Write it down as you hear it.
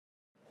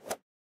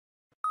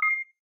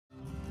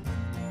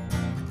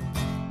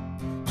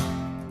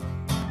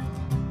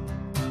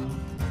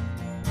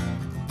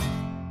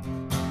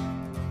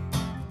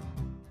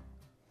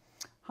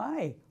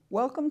Hi,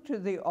 welcome to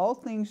the All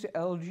Things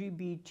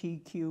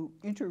LGBTQ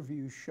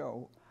interview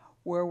show,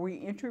 where we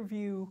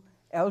interview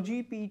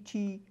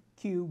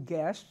LGBTQ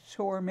guests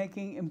who are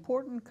making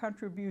important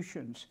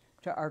contributions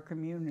to our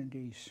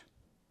communities.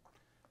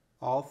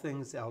 All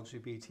Things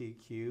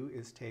LGBTQ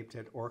is taped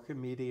at Orca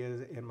Media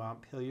in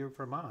Montpelier,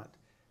 Vermont,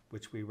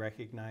 which we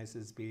recognize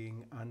as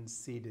being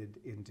unceded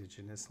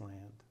Indigenous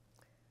land.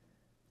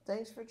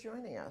 Thanks for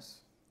joining us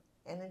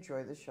and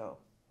enjoy the show.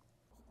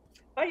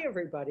 Hi,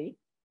 everybody.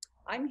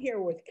 I'm here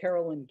with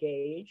Carolyn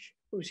Gage,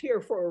 who's here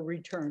for a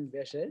return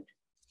visit.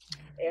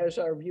 As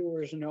our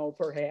viewers know,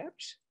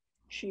 perhaps,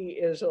 she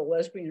is a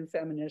lesbian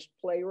feminist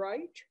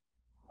playwright,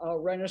 a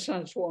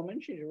Renaissance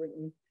woman. She's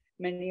written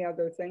many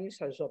other things,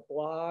 has a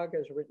blog,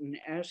 has written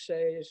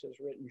essays, has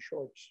written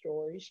short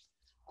stories.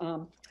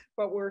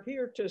 But we're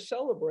here to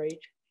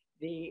celebrate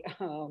the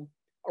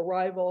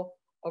arrival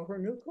of her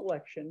new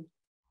collection,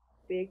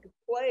 Big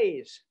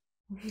Plays.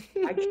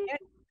 I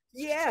can't,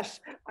 yes,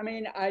 I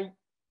mean, I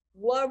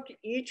loved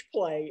each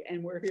play,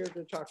 and we're here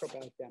to talk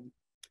about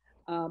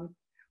them.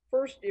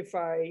 First, if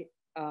I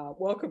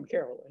welcome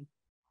Carolyn.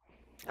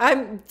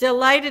 I'm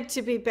delighted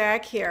to be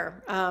back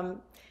here.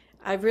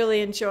 I've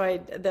really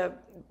enjoyed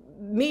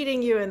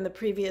meeting you in the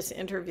previous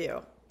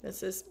interview.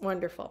 This is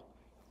wonderful.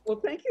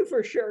 Well, thank you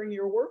for sharing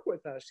your work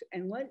with us.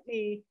 And let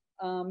me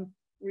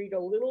read a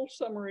little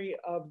summary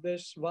of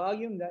this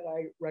volume that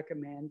I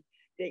recommend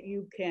that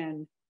you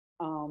can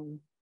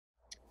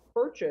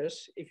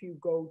purchase if you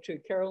go to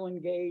Carolyn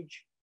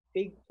Gage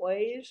Big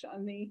Plays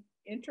on the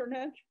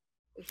internet.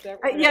 Is that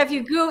right? Yeah,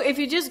 if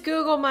you just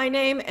Google my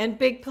name and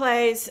Big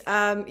Plays,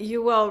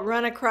 you will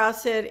run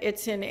across it.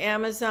 It's in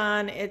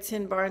Amazon, it's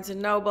in Barnes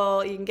and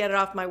Noble. You can get it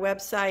off my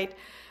website,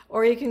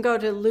 or you can go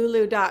to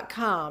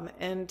lulu.com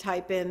and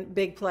type in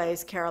Big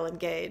Plays Carolyn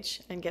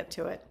Gage and get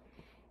to it.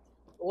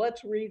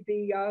 Let's read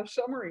the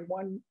summary.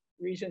 One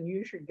reason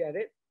you should get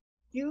it: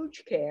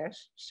 huge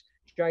casts,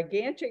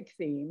 gigantic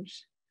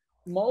themes,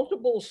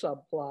 multiple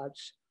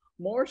subplots,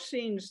 more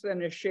scenes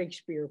than a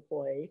Shakespeare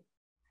play,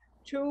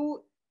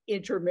 2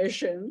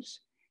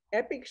 intermissions,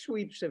 epic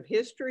sweeps of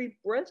history,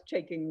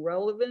 breathtaking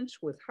relevance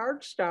with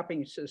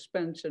heart-stopping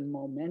suspense and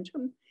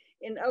momentum.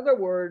 In other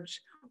words,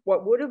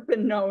 what would have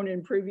been known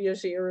in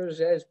previous eras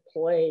as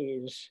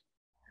plays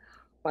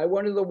by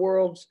one of the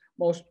world's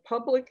most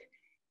public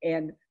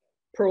and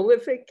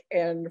prolific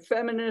and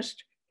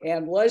feminist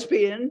and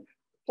lesbian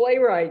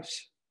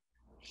playwrights.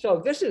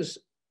 So this is,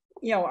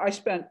 I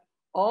spent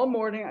all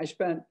morning, I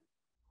spent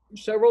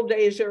several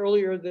days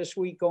earlier this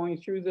week going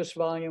through this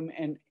volume,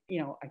 and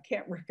I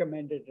can't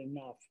recommend it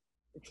enough.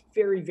 It's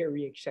very,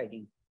 very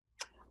exciting.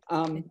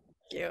 Thank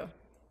you.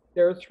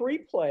 There are 3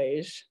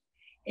 plays.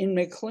 In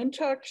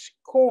McClintock's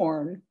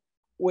Corn,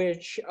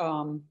 which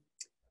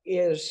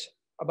is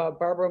about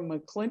Barbara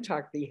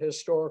McClintock, the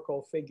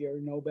historical figure,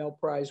 Nobel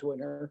Prize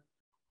winner.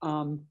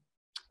 And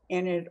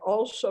it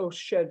also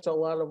sheds a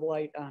lot of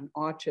light on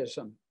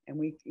autism.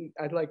 And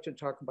I'd like to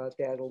talk about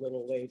that a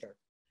little later.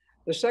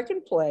 The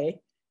second play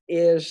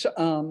is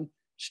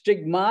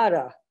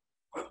Stigmata,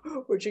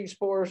 which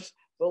explores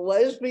the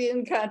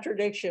lesbian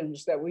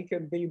contradictions that we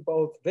can be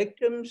both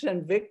victims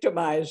and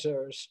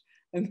victimizers.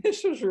 And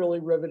this was really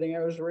riveting. I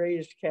was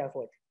raised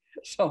Catholic,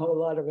 so a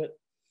lot of it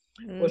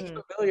was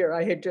familiar.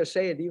 I hate to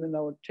say it, even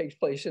though it takes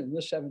place in the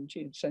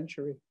 17th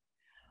century.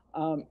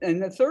 And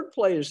the third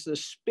play is The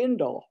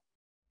Spindle,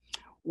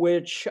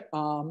 which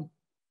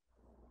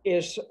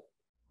is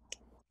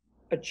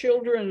a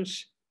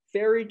children's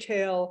fairy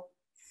tale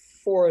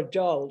for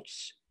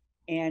adults,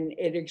 and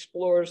it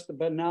explores the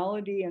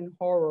banality and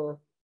horror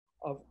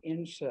of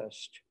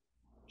incest.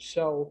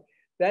 So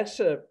that's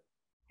a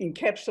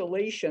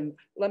encapsulation.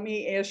 Let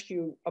me ask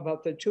you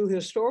about the 2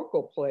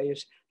 historical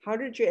plays. How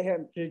did you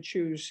have to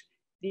choose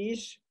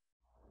these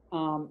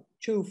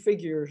 2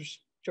 figures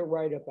to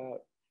write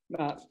about?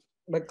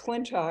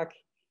 McClintock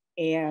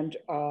and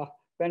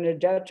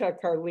Benedetta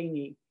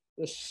Carlini,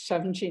 the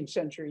 17th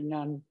century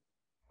nun.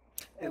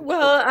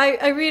 Well,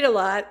 I read a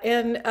lot,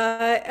 and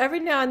every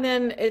now and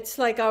then it's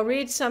like I'll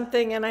read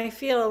something and I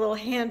feel a little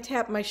hand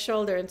tap my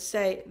shoulder and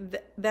say,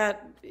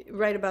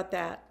 write about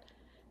that.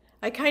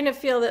 I kind of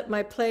feel that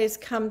my plays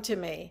come to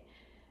me.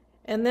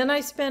 And then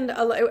I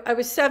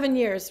was 7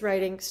 years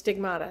writing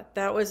Stigmata.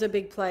 That was a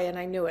big play, and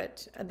I knew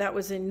it. That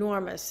was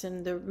enormous,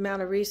 and the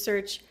amount of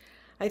research.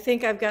 I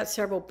think I've got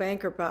several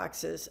banker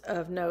boxes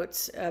of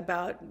notes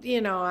about,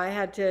 I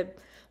had to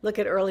look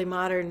at early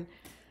modern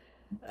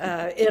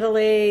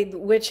Italy,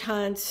 witch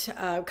hunts,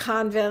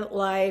 convent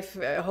life,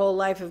 whole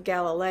life of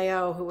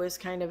Galileo, who was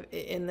kind of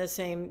in the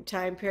same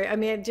time period. I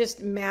mean,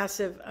 just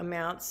massive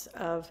amounts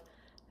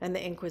and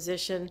the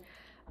Inquisition.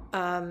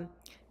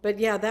 But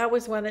yeah, that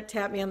was one that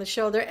tapped me on the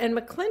shoulder. And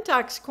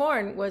McClintock's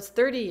Corn was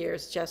 30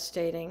 years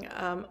gestating.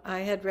 I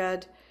had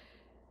read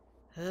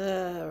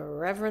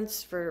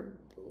Reverence for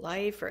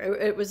Life, or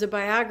it was a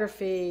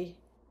biography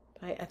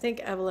by, I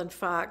think, Evelyn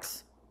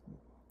Fox.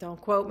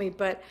 Don't quote me,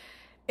 but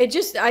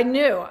I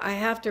knew I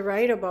have to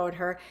write about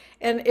her.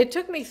 And it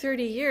took me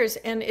 30 years.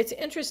 And it's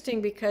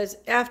interesting because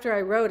after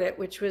I wrote it,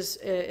 which was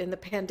in the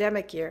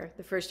pandemic year,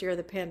 the first year of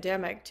the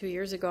pandemic, 2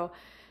 years ago,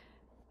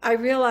 I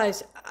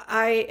realized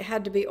I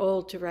had to be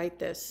old to write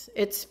this.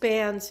 It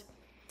spans,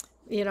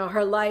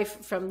 her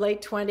life from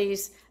late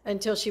 20s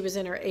until she was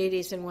in her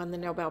 80s and won the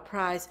Nobel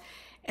Prize.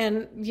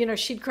 And,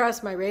 she'd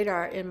crossed my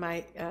radar in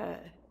my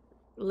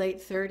late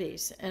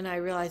 30s. And I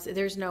realized that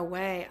there's no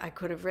way I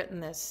could have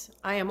written this.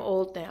 I am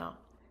old now.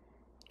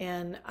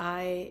 And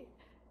I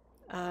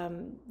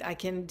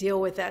can deal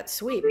with that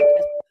sweep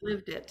because I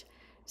lived it.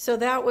 So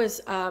that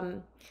was,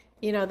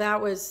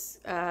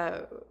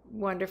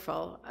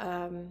 wonderful.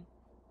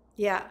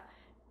 Yeah.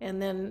 And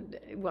then,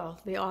 well,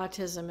 the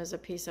autism is a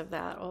piece of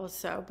that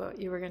also, but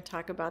you were going to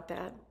talk about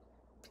that.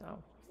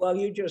 So. Well,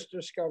 you just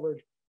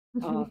discovered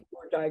or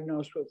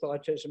diagnosed with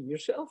autism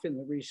yourself in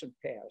the recent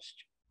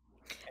past.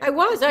 I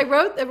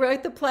wrote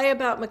the play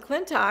about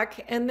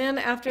McClintock, and then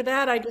after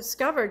that, I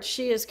discovered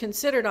she is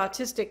considered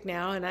autistic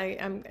now,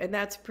 and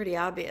that's pretty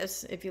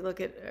obvious if you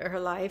look at her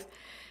life.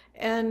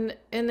 And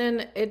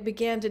then it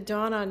began to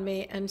dawn on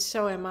me, and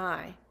so am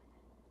I.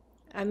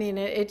 I mean,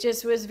 it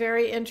just was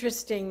very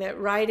interesting that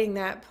writing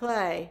that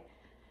play,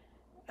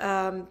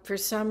 for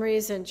some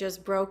reason,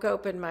 just broke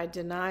open my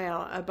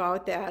denial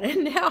about that.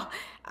 And now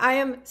I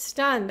am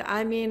stunned.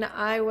 I mean,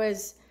 I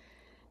was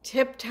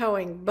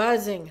tiptoeing,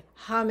 buzzing,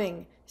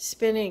 humming,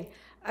 spinning.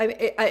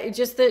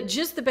 Just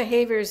the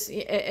behaviors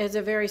as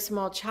a very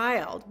small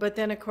child. But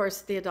then, of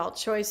course, the adult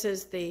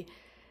choices, the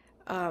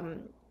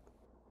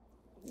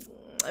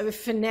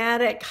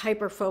fanatic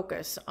hyper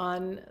focus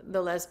on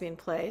the lesbian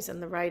plays and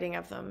the writing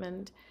of them,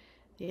 and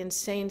the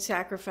insane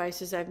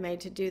sacrifices I've made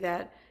to do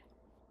that.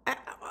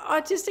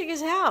 Autistic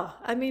as hell.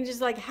 I mean,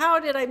 just like, how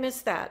did I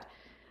miss that?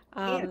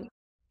 And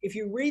if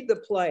you read the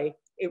play,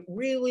 it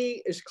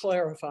really is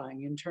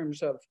clarifying in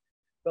terms of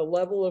the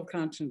level of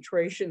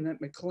concentration that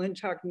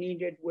McClintock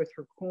needed with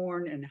her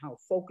corn, and how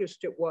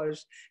focused it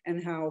was,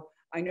 and how,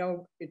 I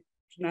know it's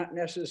not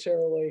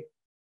necessarily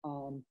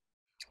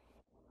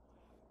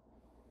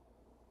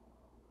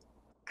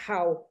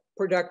how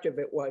productive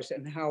it was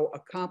and how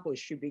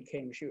accomplished she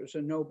became. She was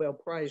a Nobel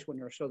Prize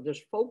winner. So this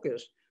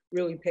focus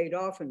really paid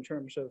off in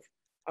terms of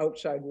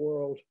outside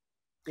world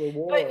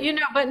reward.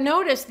 But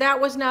notice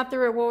that was not the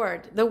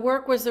reward. The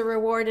work was the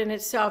reward in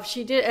itself.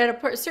 She did,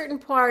 at a certain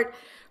part,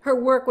 her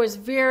work was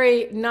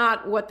very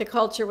not what the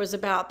culture was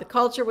about. The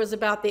culture was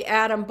about the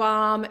atom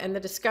bomb and the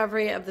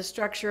discovery of the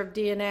structure of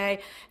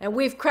DNA. And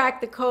we've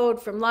cracked the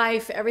code from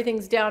life.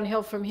 Everything's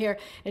downhill from here.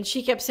 And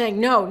she kept saying,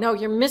 no,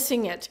 you're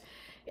missing it.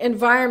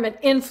 Environment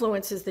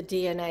influences the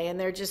DNA. And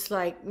they're just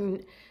like,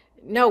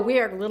 no, we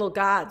are little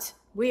gods.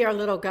 We are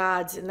little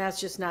gods. And that's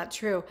just not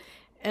true.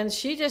 And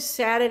she just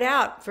sat it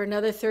out for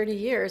another 30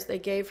 years. They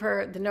gave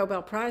her the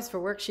Nobel Prize for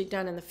work she'd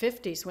done in the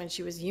 50s when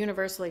she was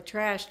universally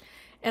trashed.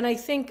 And I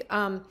think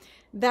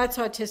that's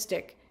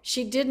autistic.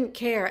 She didn't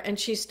care, and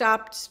she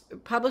stopped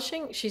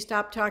publishing. She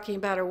stopped talking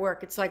about her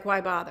work. It's like,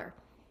 why bother?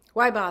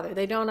 Why bother?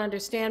 They don't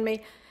understand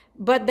me.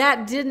 But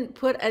that didn't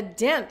put a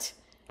dent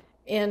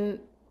in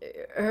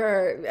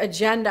her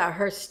agenda,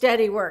 her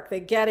steady work,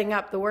 the getting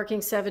up, the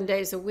working 7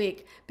 days a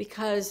week,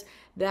 because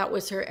that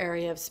was her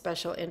area of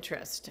special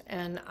interest.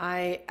 And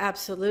I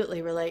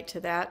absolutely relate to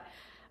that.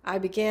 I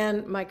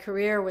began my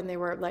career when there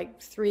were like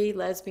 3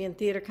 lesbian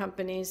theater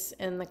companies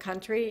in the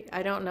country.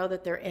 I don't know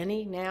that there are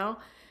any now.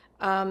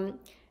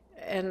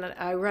 And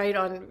I write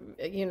on,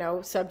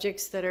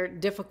 subjects that are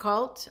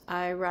difficult.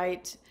 I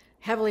write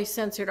heavily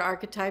censored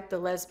archetype, the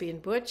lesbian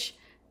butch,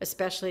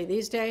 especially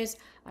these days.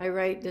 I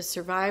write the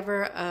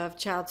survivor of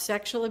child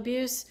sexual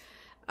abuse.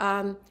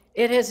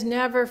 It has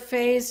never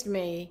fazed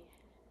me.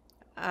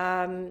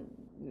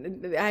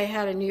 I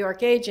had a New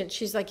York agent.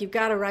 She's like, you've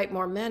got to write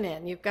more men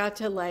in. You've got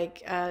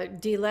to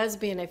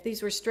de-lesbian. If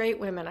these were straight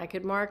women, I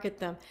could market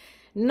them.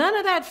 None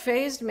of that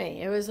fazed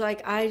me. It was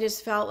like, I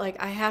just felt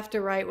like I have to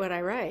write what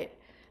I write.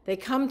 They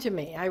come to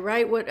me. I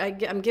write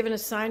I'm given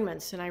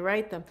assignments and I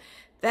write them.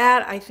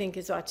 That, I think,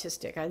 is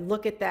autistic. I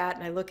look at that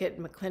and I look at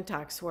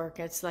McClintock's work.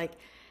 It's like,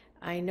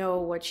 I know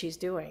what she's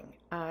doing.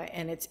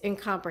 And it's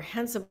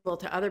incomprehensible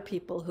to other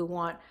people who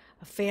want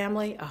a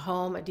family, a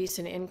home, a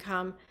decent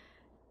income.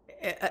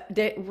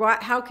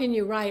 How can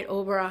you write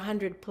over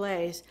 100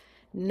 plays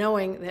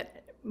knowing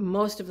that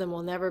most of them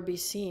will never be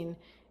seen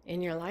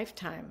in your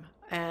lifetime?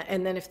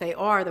 And then if they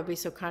are, they'll be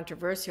so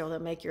controversial, they'll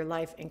make your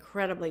life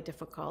incredibly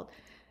difficult.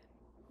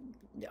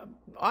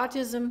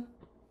 Autism,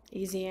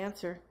 easy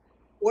answer.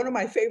 One of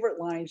my favorite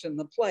lines in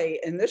the play,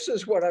 and this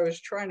is what I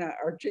was trying to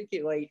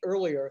articulate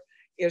earlier,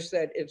 is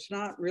that it's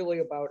not really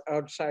about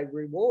outside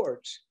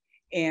rewards.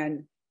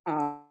 And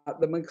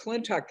the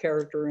McClintock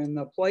character in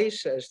the play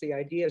says the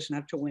idea is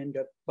not to win,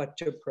 but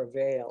to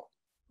prevail.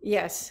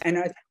 Yes. And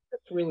I think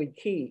that's really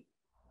key.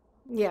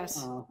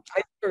 Yes.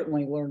 I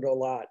certainly learned a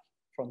lot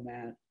from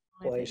that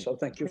play, so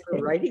thank you for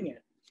writing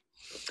it.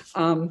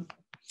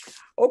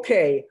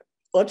 Okay,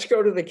 let's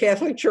go to the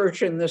Catholic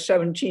Church in the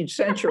 17th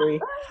century.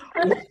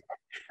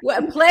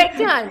 Well, plague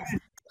time.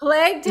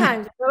 Plague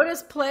times. Wrote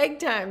us plague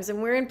times, and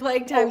we're in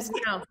plague times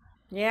now.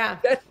 Yeah.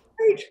 That's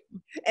right.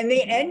 And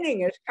the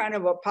ending is kind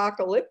of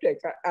apocalyptic.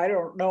 I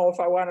don't know if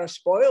I want to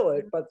spoil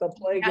it, but the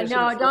plague is.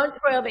 No, don't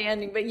spoil the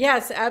ending. But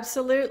yes,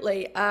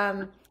 absolutely.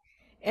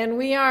 And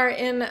we are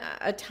in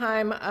a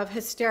time of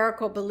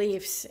hysterical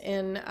beliefs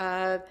in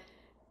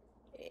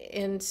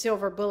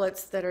silver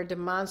bullets that are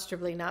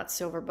demonstrably not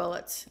silver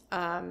bullets.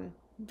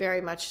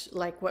 Very much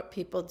like what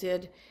people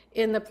did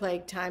in the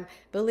plague time,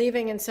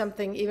 believing in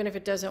something, even if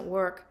it doesn't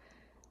work,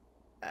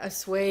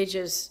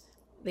 assuages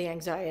the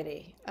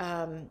anxiety,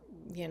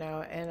 you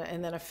know,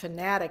 and then a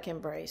fanatic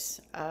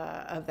embrace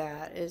of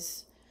that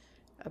is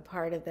a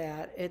part of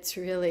that. It's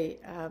really,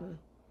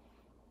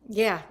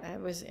 yeah,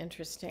 that was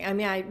interesting. I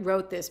mean, I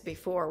wrote this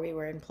before we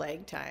were in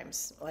plague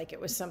times, like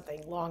it was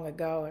something long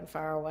ago and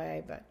far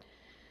away, but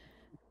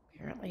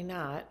apparently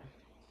not.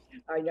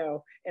 I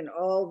know, and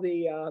all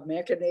the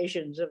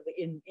machinations of the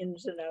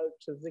ins and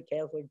outs of the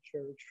Catholic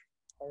Church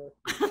are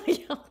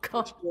Oh,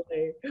 God.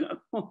 really.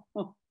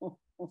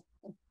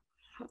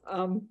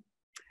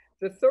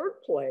 The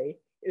third play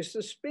is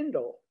The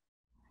Spindle,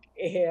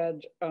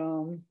 and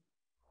I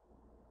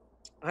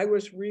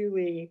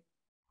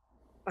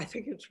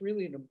think it's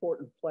really an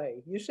important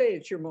play. You say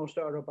it's your most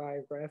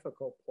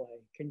autobiographical play.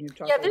 Can you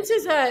talk? Yeah, this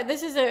is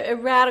a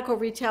radical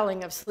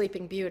retelling of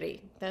Sleeping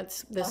Beauty.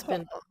 That's the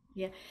spindle.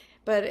 Yeah,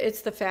 but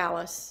it's the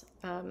phallus.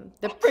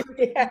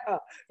 Yeah.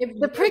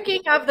 The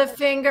pricking of the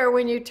finger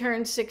when you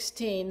turn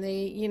 16. The,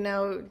 you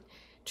know,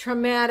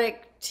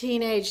 traumatic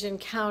teenage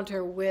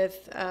encounter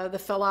with the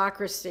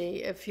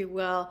phallocracy, if you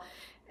will,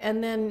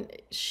 and then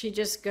she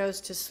just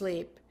goes to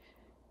sleep.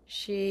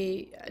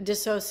 She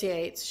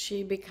dissociates.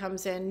 She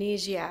becomes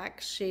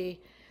amnesiac.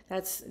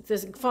 That's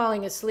this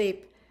falling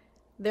asleep.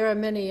 There are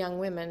many young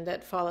women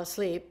that fall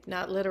asleep,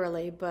 not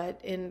literally, but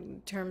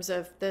in terms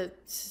of the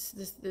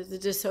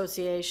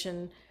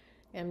dissociation,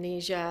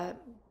 amnesia,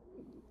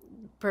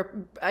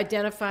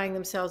 identifying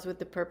themselves with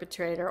the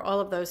perpetrator,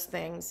 all of those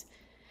things.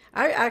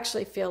 I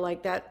actually feel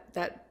like that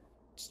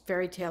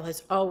fairy tale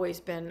has always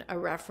been a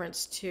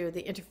reference to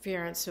the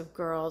interference of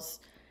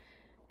girls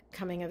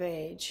coming of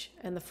age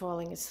and the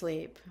falling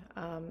asleep.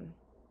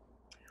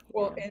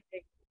 Well, and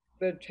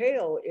the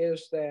tale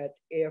is that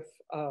if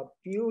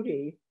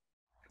Beauty,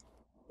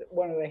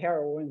 one of the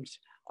heroines,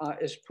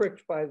 is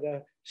pricked by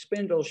the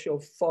spindle, she'll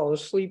fall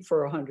asleep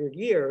for 100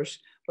 years,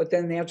 but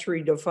then that's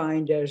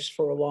redefined as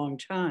for a long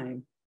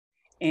time.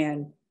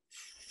 And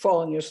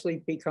falling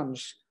asleep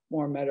becomes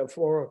more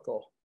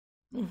metaphorical.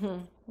 Mm-hmm,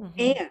 mm-hmm.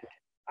 And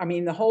I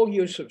mean, the whole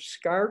use of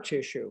scar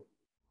tissue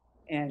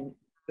and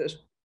this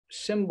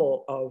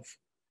symbol of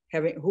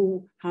how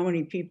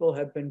many people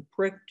have been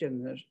pricked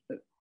in this.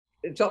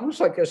 It's almost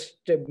like a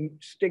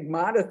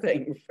stigmata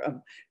thing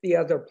from the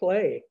other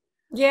play.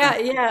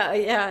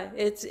 Yeah.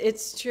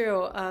 It's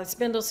true.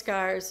 Spindle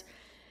scars.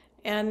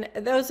 And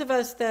those of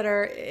us that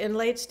are in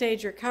late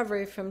stage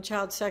recovery from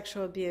child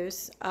sexual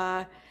abuse,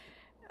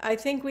 I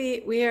think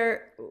we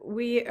are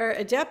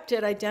adept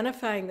at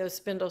identifying those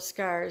spindle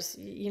scars.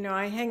 You know,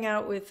 I hang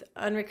out with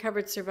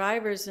unrecovered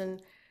survivors,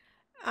 and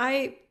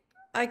I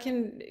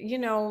can, you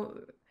know,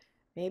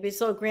 maybe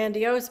it's a little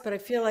grandiose, but I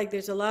feel like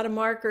there's a lot of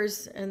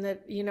markers, and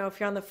that, you know, if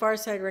you're on the far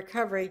side of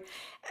recovery,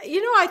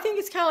 you know, I think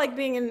it's kind of like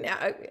being in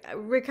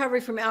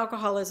recovery from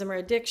alcoholism or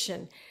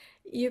addiction.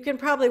 You can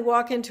probably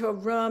walk into a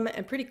room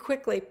and pretty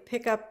quickly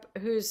pick up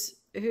who's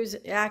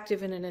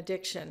active in an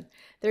addiction.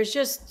 There's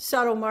just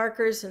subtle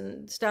markers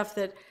and stuff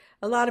that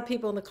a lot of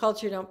people in the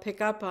culture don't pick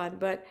up on.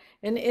 But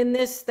in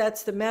this,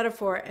 that's the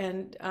metaphor.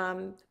 And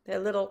the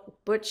little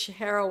butch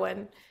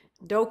heroine,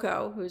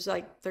 Doko, who's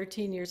like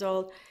 13 years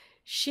old,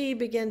 she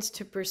begins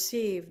to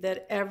perceive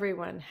that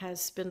everyone has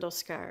spindle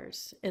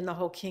scars in the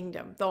whole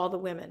kingdom, all the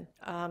women.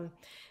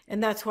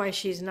 And that's why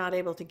she's not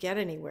able to get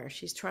anywhere.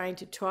 She's trying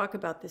to talk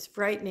about this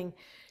frightening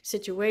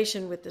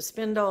situation with the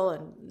spindle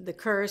and the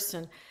curse,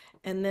 and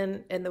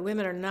the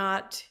women are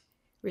not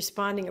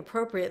responding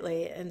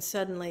appropriately. And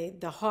suddenly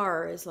the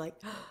horror is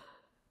like,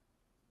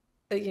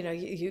 you know,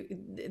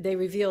 they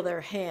reveal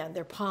their hand,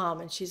 their palm,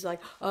 and she's like,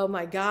 oh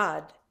my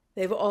God,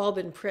 they've all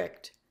been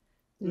pricked.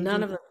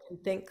 None of them can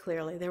think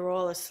clearly. They were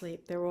all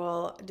asleep. They were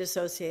all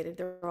dissociated.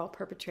 They were all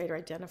perpetrator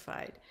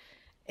identified.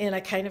 And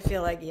I kind of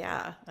feel like,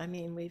 yeah, I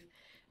mean,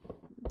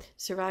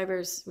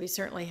 survivors, we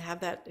certainly have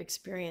that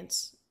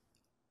experience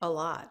a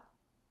lot,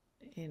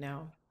 you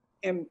know.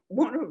 And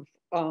one of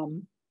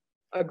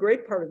a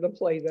great part of the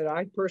play that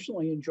I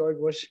personally enjoyed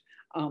was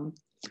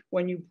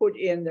when you put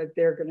in that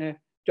they're going to,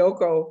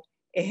 Doko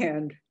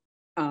and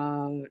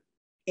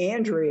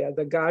Andrea,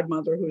 the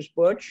godmother who's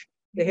Butch,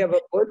 they have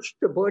a Butch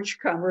to Butch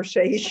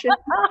conversation.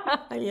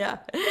 Yeah.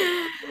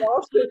 They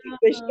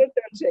sit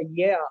there and say,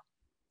 yeah,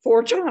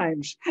 4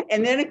 times.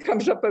 And then it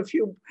comes up a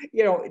few,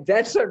 you know,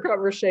 that's their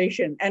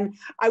conversation. And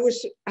I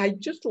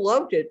just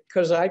loved it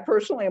because I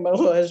personally am a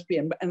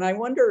lesbian. And I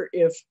wonder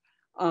if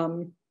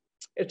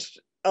it's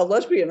a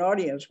lesbian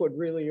audience would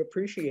really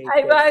appreciate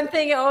that. I'm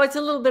thinking, oh, it's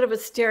a little bit of a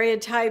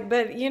stereotype,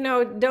 but you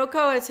know,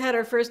 Doko has had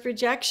her first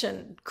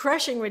rejection,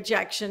 crushing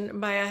rejection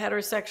by a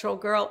heterosexual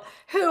girl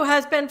who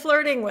has been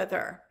flirting with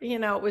her. You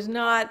know, it was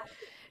not,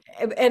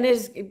 and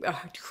is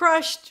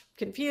crushed,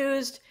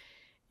 confused.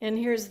 And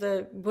here's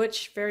the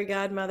butch fairy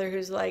godmother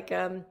who's like,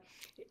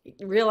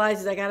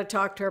 realizes I got to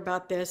talk to her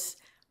about this.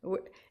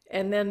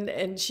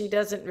 And she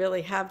doesn't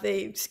really have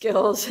the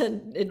skills,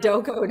 and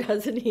Doko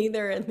doesn't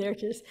either, and they're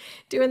just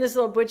doing this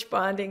little butch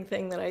bonding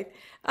thing that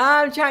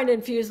I'm trying to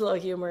infuse a little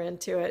humor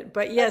into it.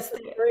 But yes,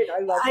 Great,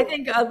 I love I it.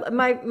 think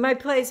my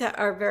plays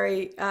are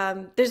very.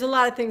 There's a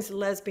lot of things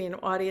lesbian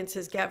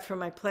audiences get from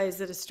my plays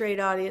that a straight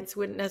audience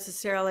wouldn't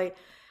necessarily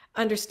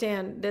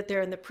understand, that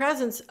they're in the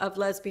presence of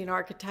lesbian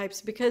archetypes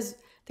because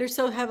they're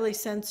so heavily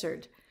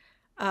censored.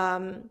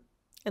 And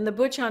the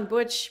butch on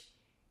butch,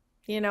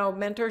 you know,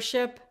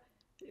 mentorship.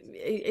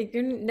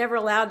 You're never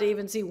allowed to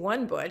even see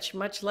one butch,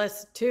 much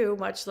less two,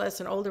 much less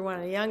an older one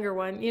and a younger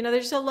one. You know,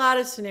 there's a lot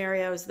of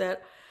scenarios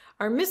that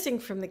are missing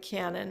from the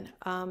canon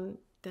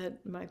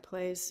that my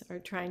plays are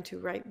trying to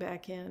write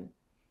back in.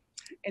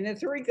 And the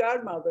three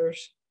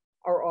godmothers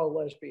are all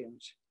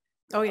lesbians.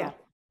 Oh, yeah.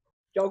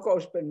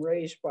 Doko's been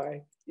raised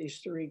by these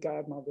three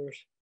godmothers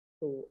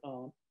who,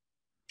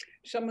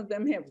 some of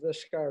them have the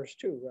scars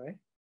too, right?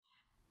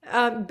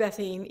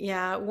 Bethine,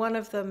 yeah. One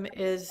of them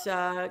is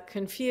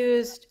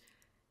confused,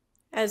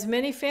 as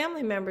many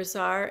family members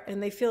are,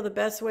 and they feel the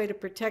best way to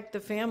protect the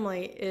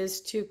family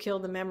is to kill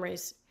the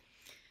memories,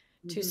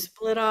 to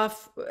split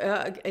off.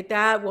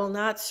 That will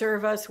not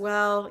serve us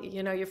well.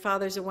 You know, your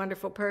father's a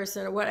wonderful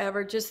person or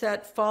whatever. Just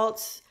that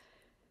false,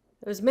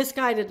 those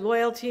misguided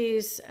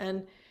loyalties,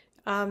 and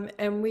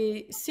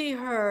we see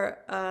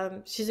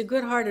her. She's a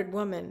good-hearted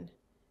woman,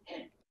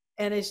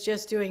 and is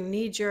just doing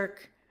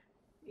knee-jerk,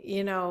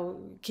 you know,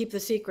 keep the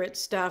secret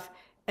stuff.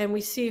 And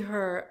we see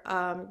her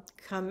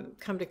come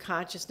to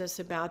consciousness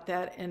about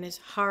that, and is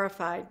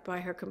horrified by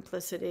her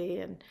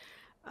complicity, and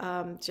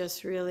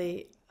just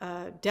really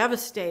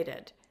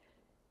devastated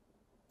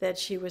that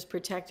she was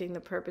protecting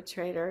the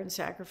perpetrator and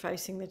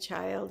sacrificing the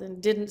child,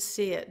 and didn't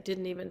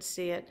even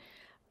see it.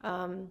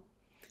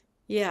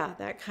 Yeah,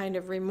 that kind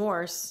of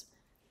remorse.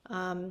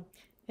 You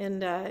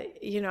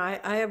know,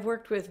 I have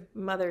worked with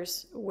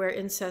mothers where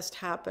incest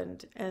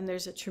happened, and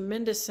there's a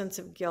tremendous sense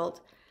of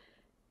guilt.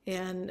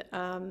 And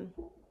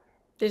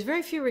there's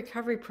very few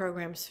recovery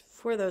programs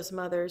for those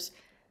mothers.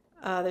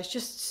 There's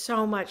just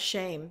so much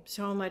shame,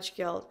 so much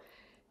guilt.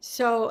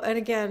 So, and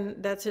again,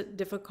 that's a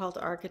difficult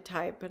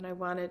archetype, and I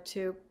wanted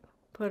to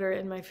put her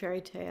in my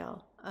fairy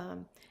tale.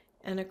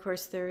 And of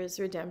course, there is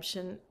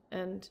redemption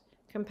and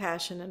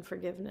compassion and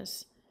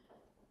forgiveness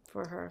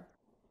for her.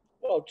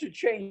 Well, to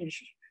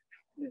change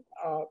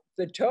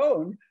the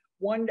tone,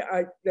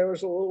 there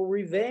was a little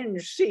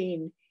revenge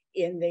scene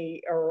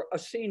or a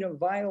scene of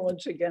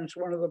violence against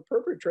one of the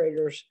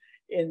perpetrators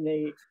in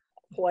the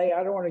play.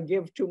 I don't want to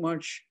give too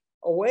much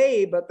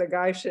away, but the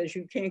guy says,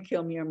 "You can't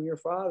kill me, I'm your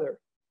father."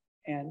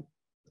 And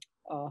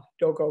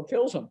Doko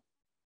kills him.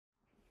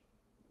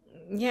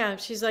 Yeah,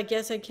 she's like,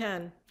 yes, I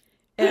can.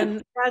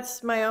 And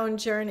that's my own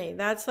journey.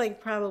 That's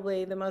like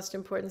probably the most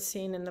important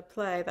scene in the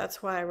play.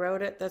 That's why I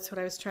wrote it. That's what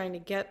I was trying to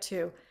get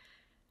to.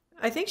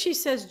 I think she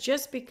says,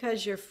 just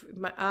because you're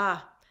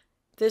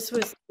this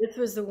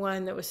was the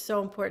one that was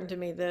so important to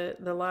me,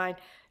 the line,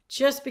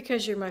 just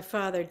because you're my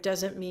father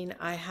doesn't mean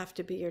I have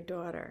to be your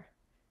daughter.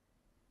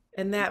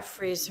 And that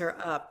frees her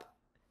up.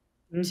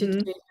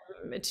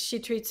 She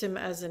treats him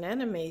as an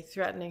enemy,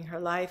 threatening her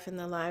life and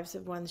the lives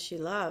of ones she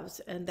loves,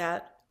 and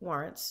that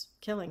warrants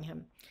killing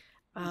him.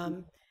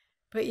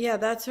 But yeah,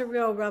 that's a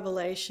real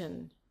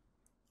revelation.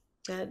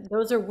 That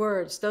those are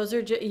words. Those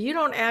are you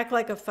don't act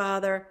like a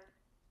father.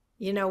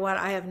 You know what?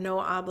 I have no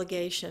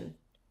obligation,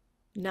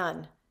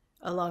 none,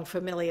 along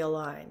familial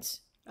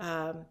lines.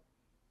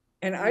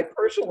 And I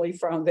personally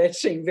found that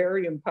scene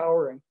very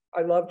empowering.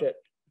 I loved it.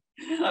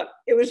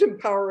 It was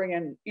empowering,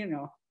 and you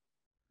know.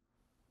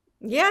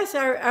 Yes,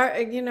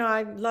 you know,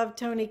 I love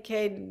Tony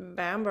Cade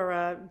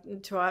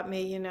Bambara taught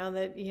me, you know,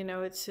 that, you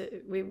know, it's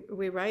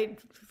we write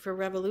for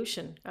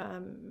revolution,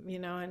 you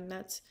know, and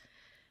that's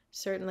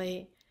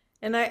certainly,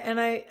 and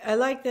I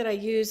like that I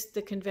used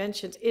the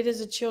conventions. It is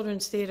a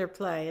children's theater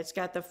play. It's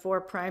got the 4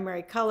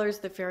 primary colors,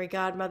 the fairy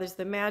godmothers,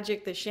 the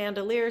magic, the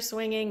chandelier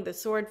swinging, the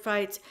sword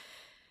fights,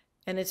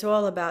 and it's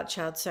all about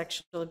child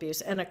sexual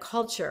abuse and a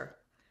culture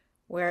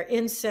where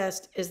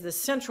incest is the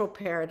central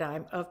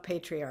paradigm of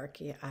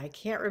patriarchy. I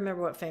can't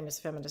remember what famous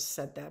feminist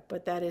said that,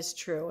 but that is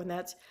true. And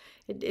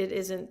it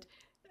isn't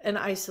an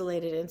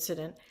isolated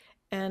incident.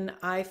 And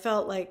I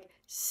felt like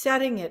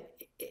setting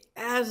it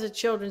as a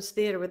children's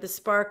theater with the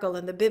sparkle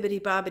and the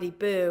bibbity bobbity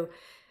boo,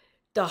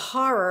 the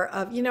horror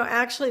of, you know,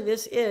 actually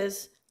this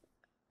is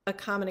a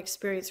common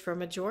experience for a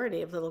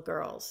majority of little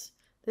girls.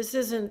 This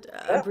isn't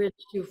a bridge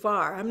too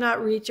far. I'm not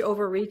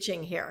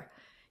overreaching here.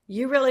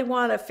 You really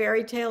want a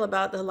fairy tale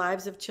about the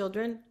lives of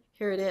children?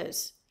 Here it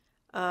is.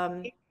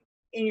 In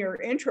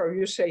your intro,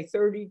 you say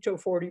 30 to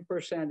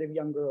 40% of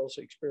young girls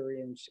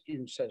experience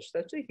incest.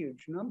 That's a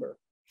huge number.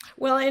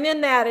 Well, and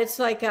in that, it's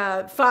like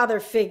father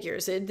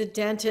figures, the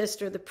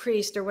dentist or the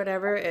priest or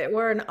whatever,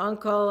 or an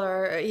uncle,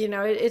 or,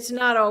 it's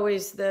not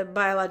always the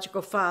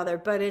biological father,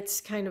 but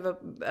it's kind of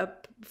a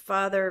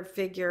father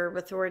figure,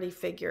 authority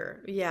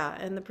figure. Yeah.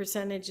 And the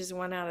percentage is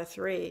 1 out of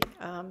 3.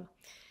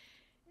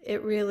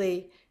 It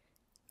really,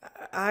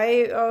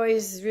 I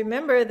always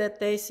remember that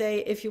they say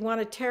if you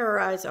want to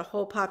terrorize a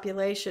whole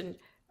population,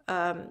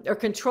 or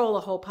control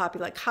a whole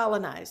population,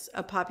 colonize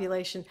a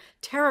population,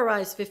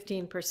 terrorize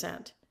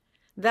 15%.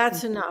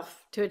 That's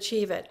enough to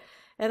achieve it.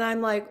 And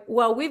I'm like,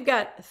 well, we've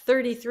got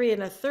 33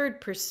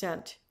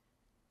 1/3%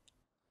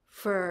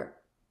 for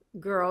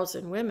girls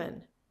and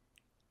women.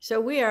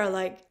 So we are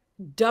like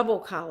double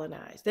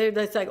colonized.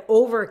 That's like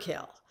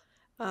overkill.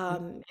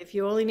 If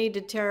you only need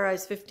to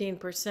terrorize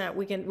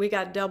 15%, we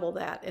got double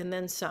that and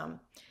then some.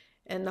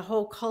 And the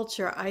whole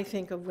culture, I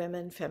think, of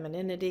women,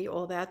 femininity,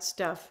 all that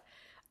stuff,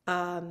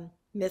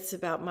 myths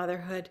about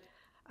motherhood.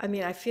 I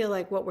mean, I feel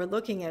like what we're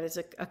looking at is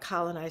a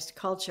colonized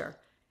culture.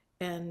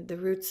 And the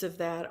roots of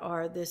that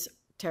are this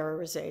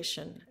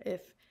terrorization.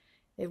 If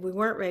we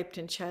weren't raped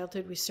in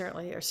childhood, we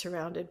certainly are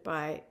surrounded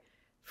by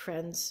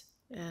friends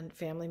and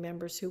family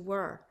members who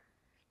were,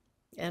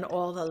 and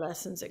all the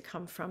lessons that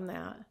come from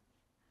that.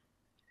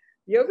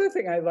 The other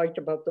thing I liked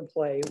about the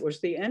play was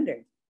the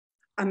ending.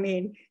 I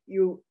mean,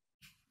 you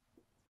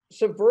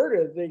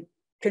subverted the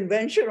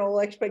conventional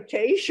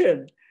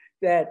expectation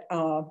that,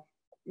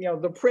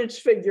 the prince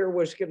figure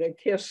was going to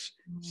kiss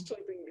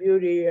Sleeping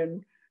Beauty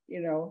and,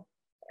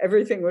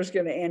 everything was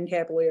going to end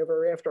happily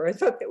ever after. I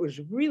thought that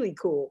was really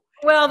cool.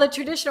 Well, the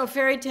traditional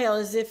fairy tale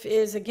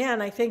is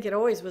again, I think it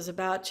always was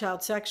about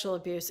child sexual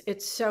abuse.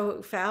 It's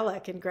so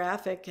phallic and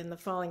graphic, and the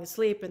falling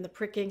asleep and the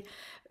pricking.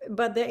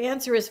 But the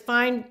answer is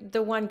find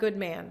the one good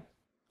man.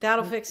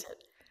 That'll fix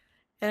it.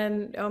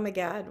 And oh my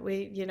God,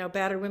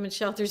 battered women's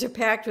shelters are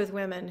packed with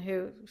women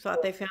who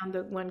thought they found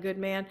the one good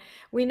man.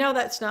 We know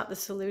that's not the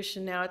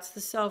solution now. It's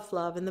the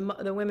self-love and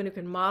the women who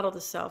can model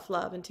the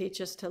self-love and teach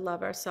us to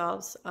love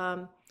ourselves.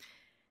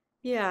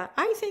 Yeah,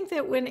 I think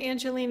that when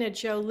Angelina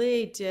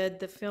Jolie did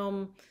the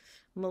film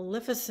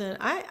Maleficent,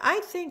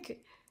 I think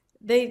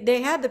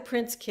they had the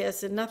prince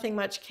kiss and nothing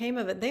much came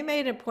of it. They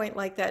made a point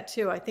like that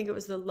too. I think it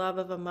was the love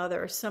of a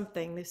mother or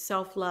something, the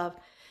self-love.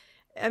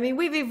 I mean,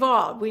 we've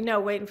evolved. We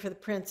know waiting for the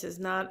prince is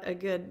not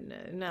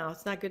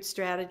it's not good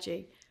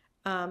strategy.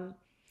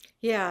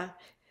 Yeah,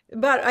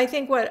 but I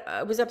think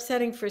what was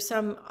upsetting for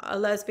some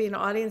lesbian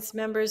audience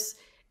members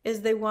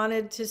is they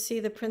wanted to see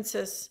the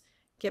princess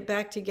get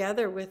back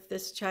together with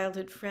this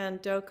childhood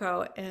friend,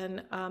 Doko,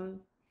 and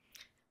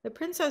the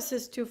princess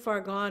is too far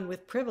gone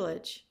with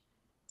privilege.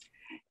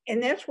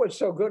 And that's what's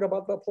so good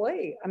about the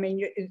play. I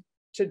mean,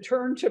 to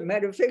turn to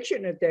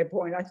metafiction at that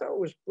point, I thought it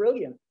was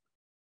brilliant,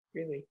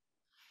 really.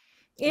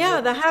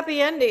 Yeah, the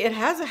happy ending. It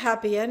has a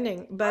happy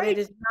ending, but it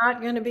is not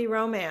going to be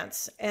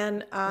romance.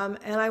 And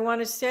I want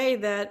to say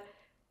that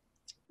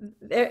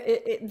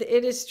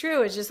it is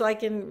true. It's just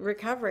like in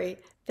recovery,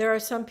 there are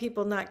some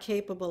people not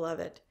capable of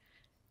it.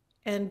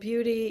 And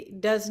Beauty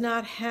does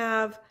not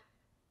have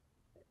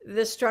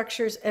the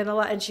structures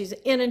and she's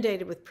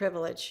inundated with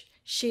privilege.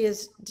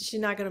 She's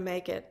not going to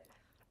make it.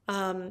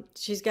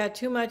 She's got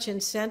too much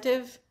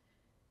incentive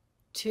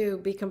to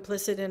be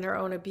complicit in her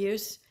own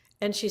abuse,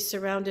 and she's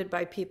surrounded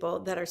by people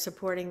that are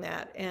supporting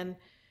that. And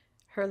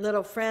her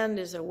little friend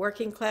is a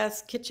working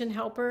class kitchen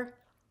helper.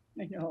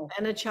 I know.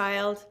 And a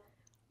child,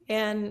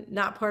 and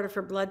not part of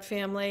her blood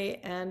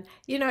family. And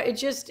I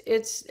just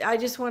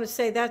want to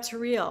say that's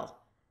real.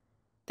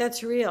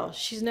 That's real.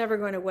 She's never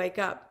going to wake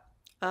up.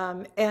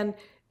 And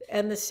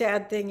the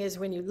sad thing is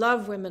when you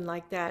love women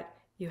like that,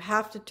 you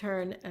have to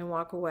turn and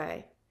walk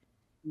away.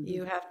 Mm-hmm.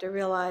 You have to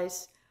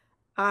realize,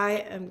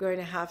 I am going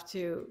to have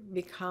to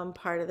become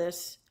part of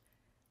this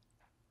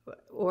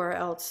or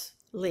else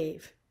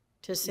leave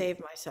to save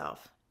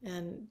myself.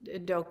 And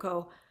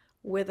Doko,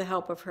 with the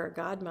help of her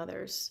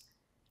godmothers,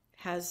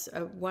 has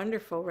a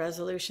wonderful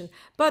resolution.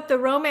 But the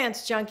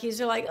romance junkies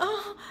are like,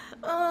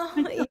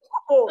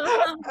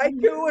 I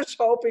too was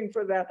hoping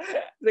for that,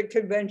 the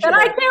convention. But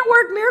I can't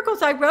work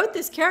miracles. I wrote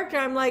this character.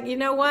 I'm like, you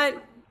know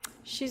what?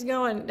 She's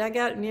going.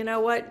 You know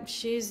what?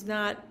 She's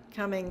not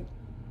coming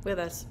with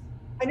us.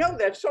 I know,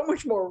 that's so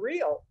much more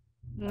real.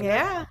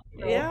 Yeah,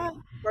 yeah.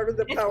 Part of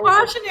the it's power.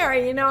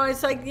 Cautionary,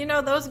 it's like,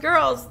 those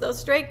girls, those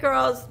straight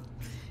girls,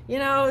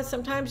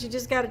 sometimes you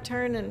just got to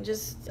turn and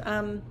just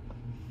kind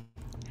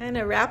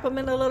of wrap them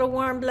in a little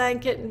warm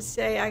blanket and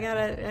say, I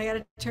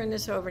gotta turn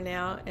this over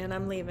now, and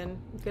I'm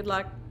leaving. Good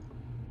luck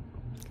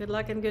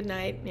and good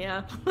night.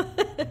 Yeah.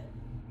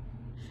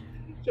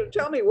 So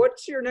tell me,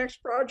 what's your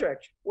next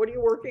project? What are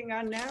you working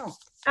on now?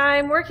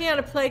 I'm working on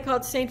a play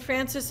called St.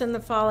 Francis and the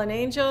Fallen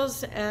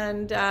Angels,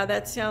 and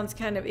that sounds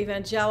kind of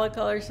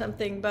evangelical or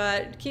something,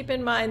 but keep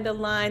in mind the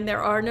line,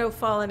 there are no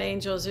fallen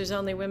angels, there's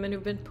only women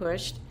who've been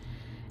pushed.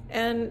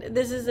 And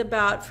this is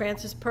about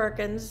Frances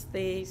Perkins,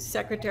 the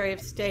Secretary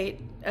of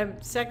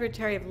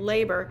Secretary of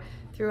Labor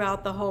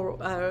throughout the whole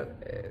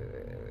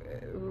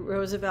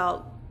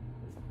Roosevelt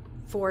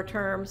 4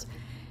 terms.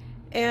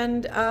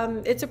 And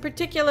it's a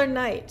particular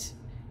night.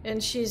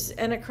 and she's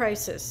in a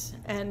crisis,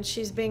 and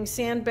she's being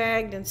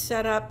sandbagged and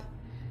set up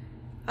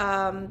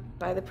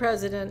by the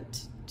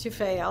president to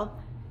fail.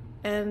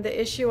 And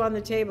the issue on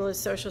the table is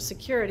Social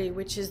Security,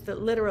 which is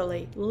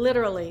literally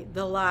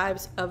the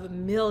lives of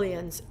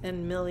millions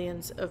and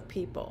millions of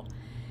people.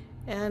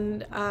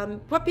 And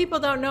what people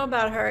don't know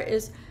about her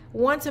is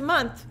once a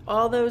month,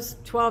 all those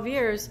 12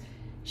 years,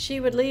 she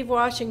would leave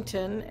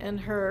Washington and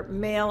her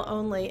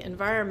male-only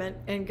environment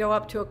and go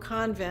up to a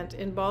convent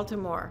in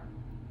Baltimore,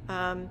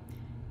 an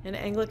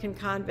Anglican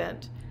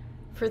convent,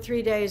 for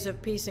 3 days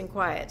of peace and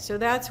quiet. So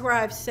that's where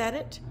I've set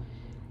it.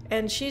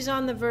 And she's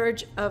on the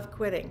verge of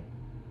quitting.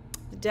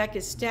 The deck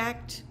is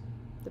stacked,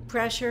 the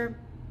pressure,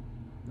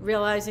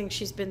 realizing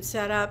she's been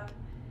set up.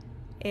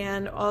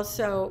 And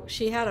also,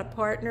 she had a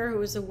partner who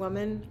was a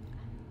woman,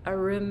 a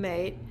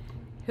roommate,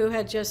 who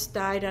had just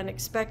died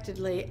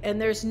unexpectedly. And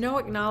there's no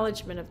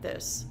acknowledgement of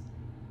this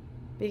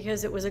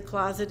because it was a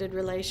closeted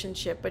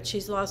relationship. But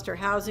she's lost her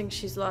housing,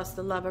 she's lost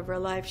the love of her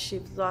life,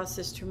 she's lost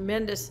this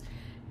tremendous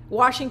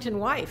Washington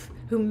wife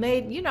who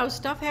made,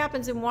 stuff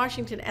happens in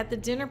Washington at the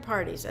dinner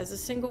parties as a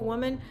single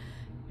woman.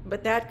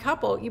 But that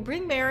couple, you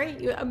bring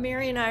Mary,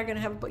 Mary and I are going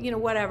to have,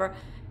 whatever.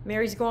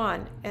 Mary's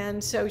gone.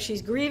 And so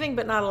she's grieving,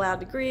 but not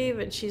allowed to grieve.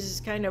 And she's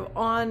kind of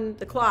on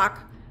the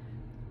clock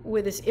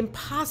with this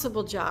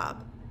impossible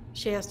job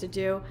she has to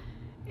do.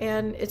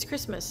 And it's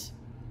Christmas.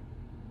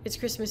 It's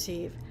Christmas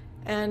Eve.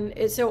 And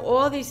it's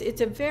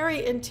a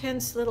very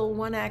intense little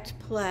one-act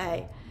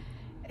play.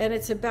 And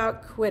it's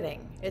about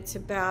quitting. It's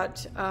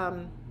about,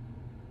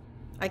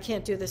 I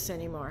can't do this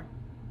anymore.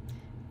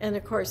 And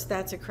of course,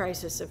 that's a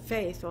crisis of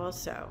faith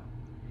also.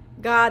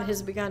 God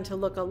has begun to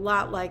look a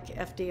lot like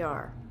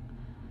FDR.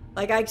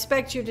 Like, I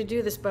expect you to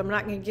do this, but I'm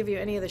not going to give you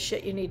any of the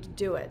shit you need to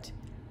do it.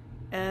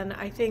 And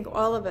I think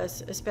all of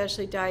us,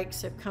 especially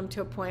dykes, have come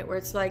to a point where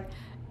it's like,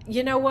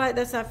 you know what,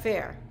 that's not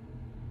fair.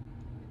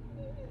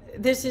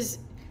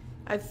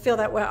 I feel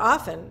that way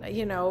often,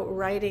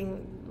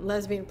 writing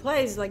lesbian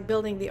plays like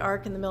building the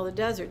ark in the middle of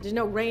the desert. There's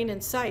no rain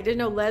in sight. There's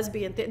no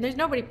lesbian there's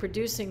nobody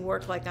producing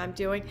work like I'm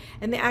doing,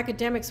 and the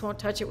academics won't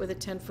touch it with a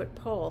 10-foot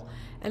pole.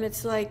 And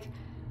it's like,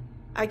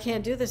 I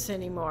can't do this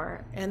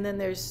anymore. And then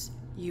there's,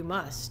 you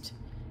must.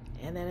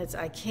 And then it's,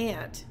 I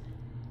can't.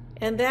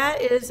 And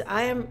that is,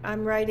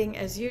 I'm writing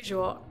as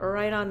usual,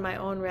 right on my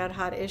own red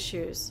hot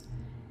issues.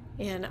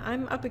 And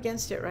I'm up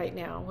against it right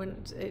now when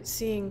it's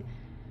seeing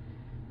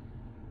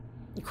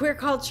queer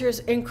culture is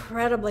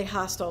incredibly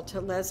hostile to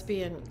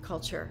lesbian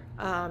culture.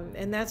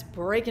 And that's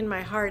breaking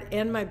my heart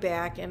and my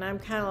back. And I'm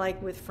kind of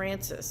like with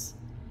Frances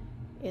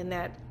in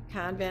that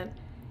convent.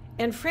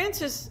 And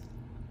Frances,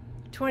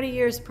 20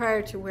 years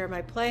prior to where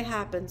my play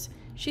happens,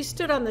 she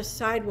stood on the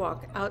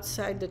sidewalk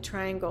outside the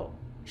Triangle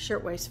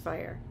Shirtwaist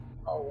Fire.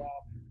 Oh, wow.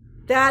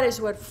 That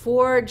is what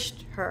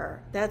forged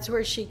her. That's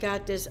where she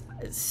got this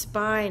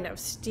spine of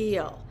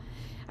steel.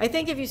 I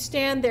think if you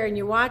stand there and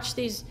you watch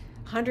these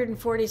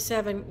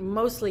 147,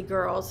 mostly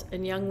girls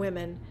and young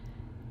women,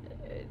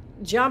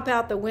 jump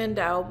out the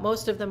window,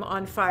 most of them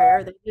on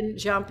fire. They didn't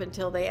jump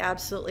until they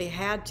absolutely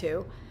had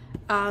to.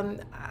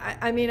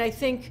 I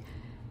think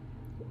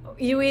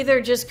you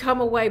either just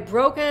come away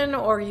broken,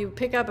 or you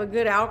pick up a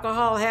good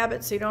alcohol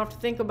habit so you don't have to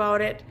think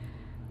about it,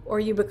 or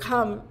you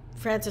become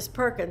Frances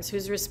Perkins,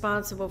 who's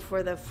responsible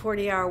for the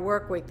 40-hour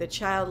work week, the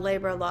child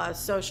labor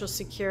laws, Social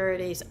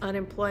Security's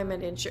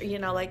unemployment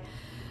insurance,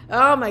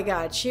 oh my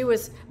God, she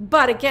was,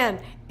 but again,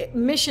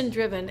 mission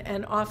driven.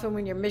 And often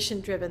when you're mission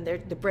driven,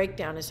 the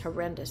breakdown is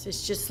horrendous.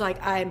 It's just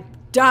like, I'm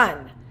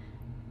done.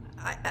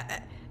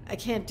 I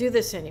can't do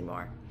this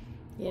anymore.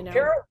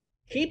 Carol,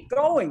 keep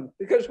going,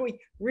 because we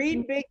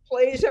read big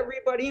plays,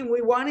 everybody, and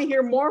we want to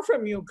hear more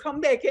from you.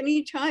 Come back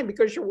anytime,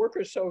 because your work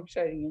is so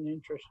exciting and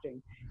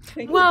interesting.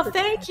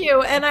 Thank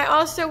you. And I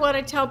also want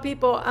to tell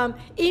people,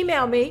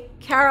 email me,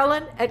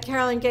 Carolyn at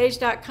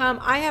CarolynGage.com.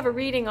 I have a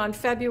reading on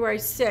February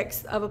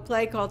 6th of a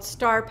play called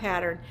Star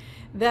Pattern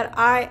that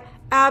I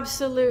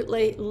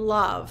absolutely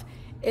love.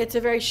 It's a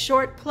very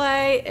short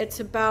play. It's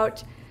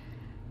about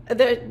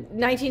the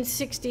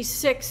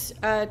 1966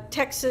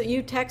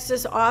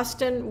 Texas,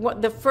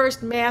 Austin, the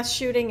first mass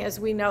shooting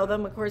as we know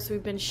them. Of course,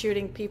 we've been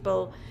shooting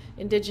people,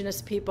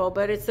 indigenous people,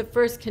 but it's the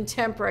first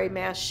contemporary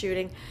mass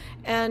shooting.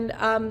 And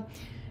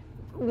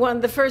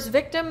the first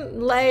victim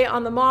lay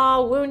on the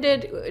mall,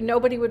 wounded.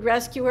 Nobody would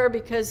rescue her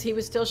because he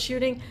was still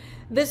shooting.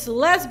 This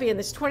lesbian,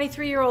 this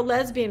 23-year-old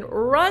lesbian,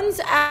 runs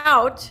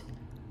out,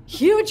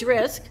 huge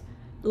risk,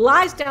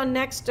 lies down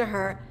next to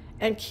her,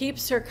 and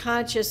keeps her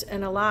conscious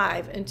and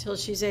alive until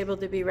she's able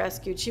to be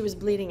rescued. She was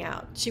bleeding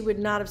out. She would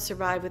not have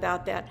survived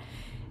without that.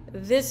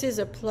 This is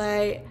a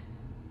play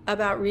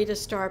about Rita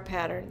Star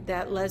Pattern,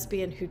 that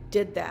lesbian who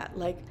did that,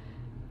 like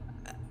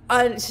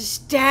a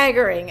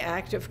staggering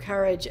act of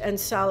courage and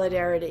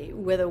solidarity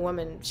with a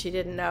woman she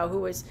didn't know who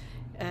was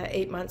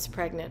 8 months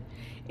pregnant.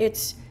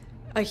 It's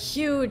a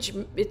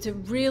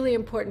really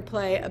important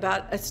play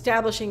about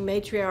establishing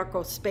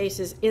matriarchal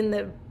spaces in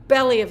the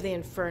belly of the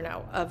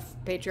inferno of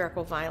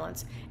patriarchal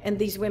violence. And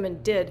these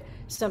women did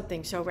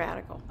something so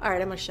radical. All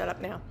right, I'm going to shut up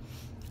now.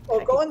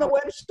 Well, go on the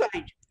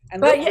website, And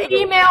But those you are the,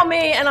 email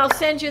me and I'll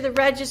send you the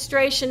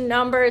registration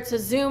number. It's a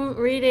Zoom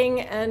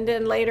reading, and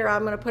then later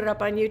I'm going to put it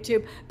up on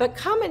YouTube. But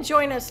come and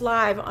join us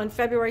live on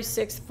February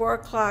 6th, 4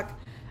 o'clock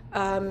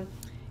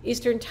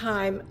Eastern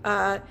Time,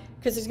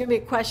 because there's going to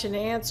be a question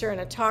and answer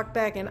and a talk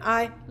back. And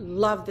I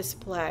love this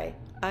play.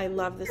 I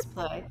love this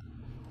play.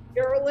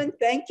 Carolyn,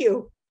 thank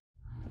you.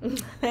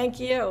 Thank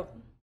you.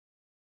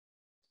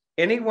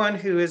 Anyone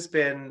who has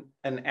been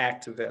an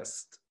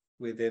activist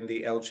within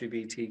the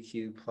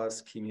LGBTQ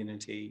plus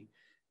community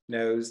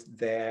knows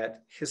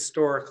that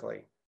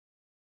historically,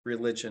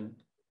 religion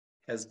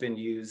has been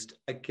used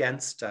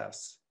against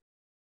us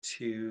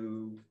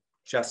to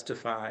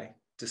justify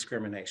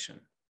discrimination.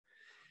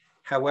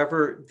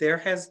 However, there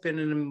has been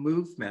a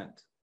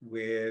movement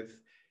with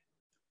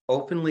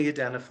openly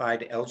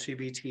identified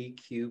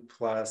LGBTQ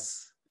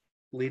plus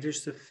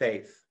leaders of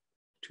faith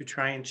to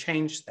try and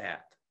change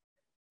that,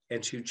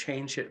 and to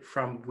change it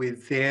from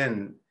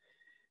within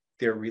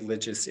their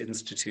religious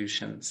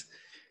institutions.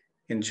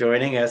 And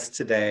joining us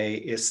today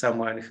is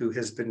someone who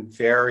has been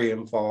very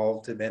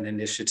involved in an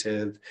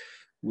initiative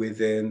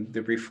within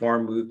the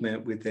reform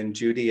movement within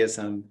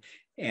Judaism.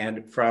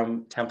 And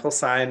from Temple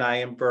Sinai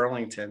in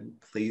Burlington,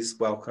 please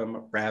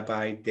welcome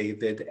Rabbi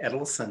David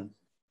Edleson.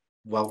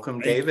 Welcome,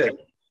 David.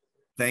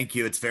 Thank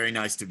you. It's very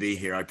nice to be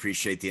here. I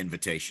appreciate the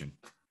invitation.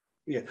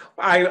 Yeah,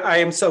 I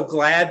am so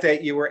glad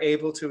that you were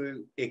able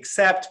to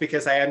accept,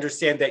 because I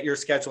understand that your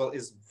schedule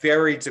is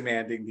very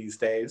demanding these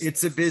days.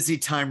 It's a busy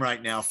time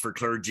right now for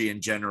clergy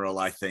in general,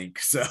 I think.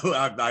 So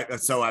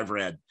I've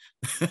read.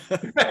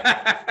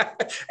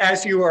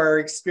 As you are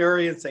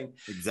experiencing.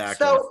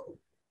 Exactly. So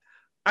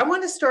I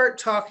want to start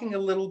talking a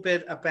little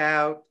bit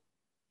about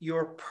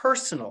your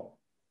personal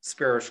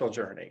spiritual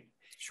journey.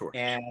 Sure.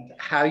 And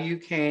how you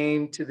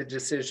came to the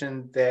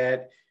decision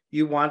that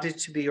you wanted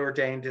to be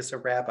ordained as a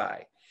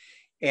rabbi.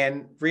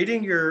 And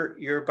reading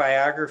your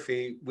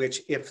biography,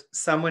 which if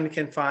someone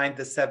can find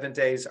the 7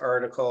 Days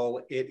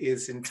article, it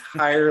is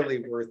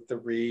entirely worth the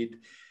read.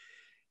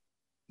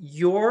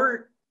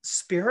 Your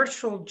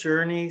spiritual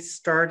journey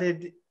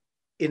started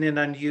in an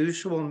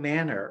unusual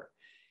manner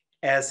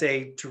as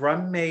a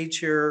drum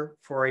major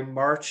for a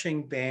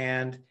marching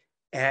band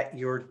at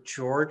your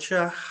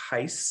Georgia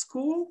high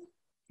school?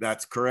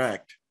 That's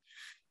correct.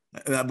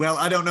 Well,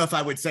 I don't know if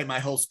I would say my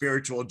whole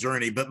spiritual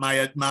journey, but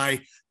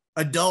my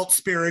adult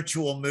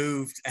spiritual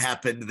move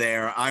happened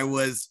there. I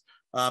was,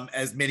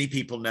 as many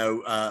people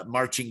know,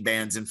 marching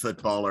bands in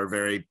football are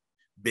very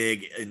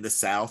big in the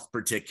South,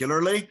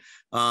 particularly,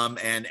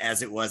 and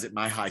as it was at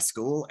my high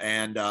school.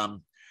 And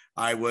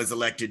I was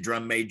elected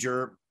drum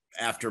major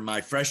after my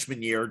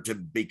freshman year to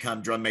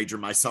become drum major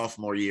my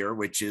sophomore year,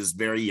 which is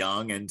very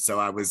young. And so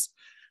I was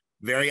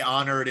very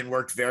honored and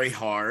worked very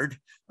hard,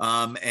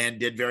 and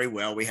did very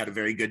well. We had a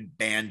very good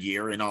band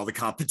year in all the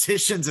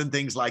competitions and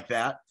things like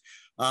that.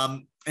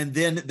 And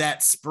then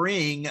that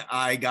spring,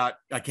 I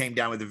came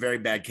down with a very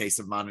bad case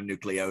of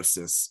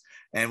mononucleosis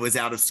and was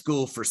out of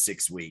school for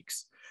 6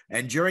 weeks.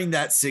 And during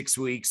that 6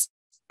 weeks,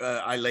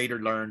 I later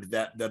learned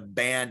that the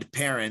band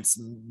parents,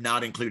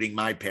 not including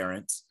my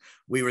parents,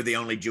 we were the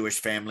only Jewish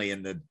family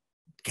in the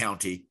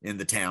county, in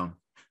the town,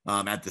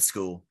 at the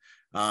school.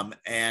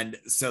 And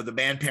so the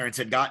band parents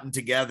had gotten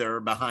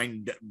together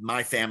behind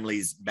my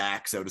family's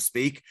back, so to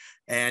speak,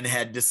 and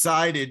had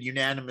decided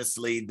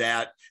unanimously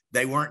that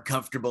they weren't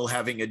comfortable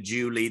having a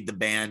Jew lead the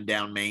band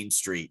down Main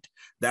Street.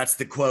 That's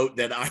the quote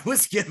that I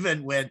was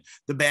given when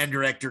the band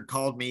director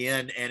called me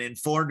in and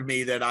informed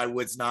me that I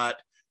was not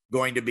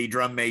going to be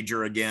drum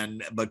major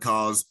again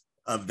because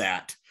of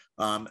that.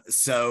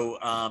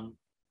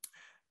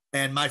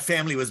 And my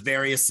family was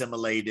very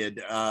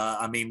assimilated.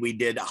 I mean, we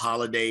did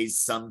holidays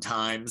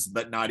sometimes,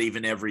 but not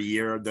even every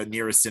year. The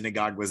nearest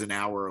synagogue was an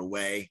hour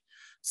away.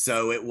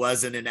 So it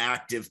wasn't an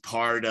active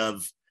part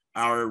of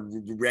our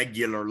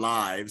regular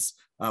lives.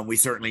 We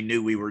certainly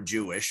knew we were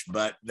Jewish,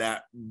 but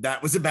that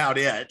was about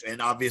it.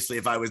 And obviously,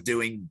 if I was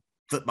doing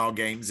football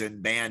games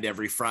and band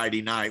every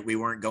Friday night, we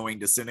weren't going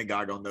to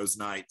synagogue on those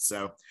nights.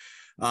 So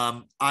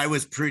I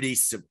was pretty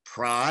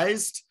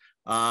surprised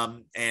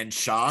and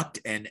shocked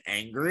and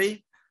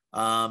angry.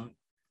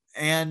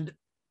 And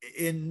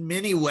in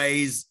many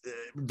ways,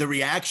 the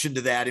reaction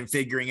to that and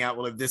figuring out,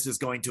 well, if this is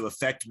going to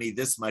affect me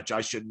this much,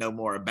 I should know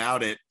more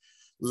about it,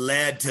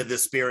 led to the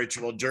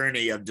spiritual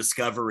journey of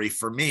discovery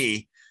for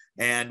me.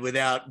 And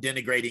without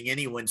denigrating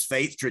anyone's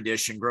faith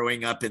tradition,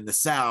 growing up in the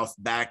South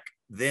back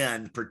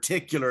then,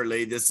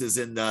 particularly, this is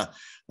in the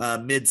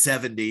mid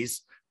 70s,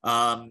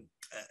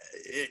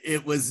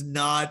 it was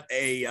not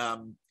a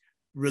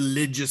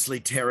religiously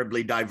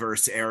terribly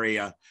diverse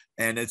area.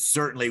 And it's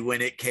certainly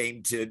when it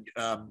came to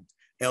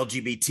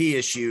LGBT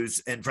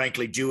issues and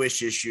frankly,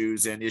 Jewish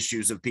issues and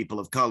issues of people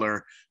of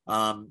color,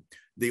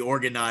 the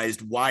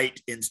organized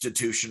white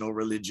institutional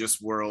religious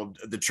world,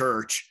 the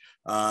church,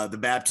 the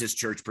Baptist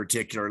church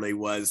particularly,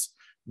 was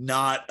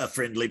not a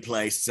friendly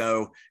place.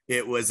 So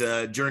it was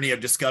a journey of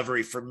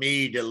discovery for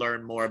me to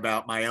learn more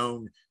about my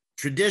own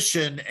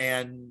tradition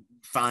and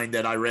find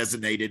that I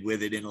resonated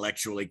with it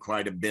intellectually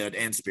quite a bit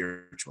and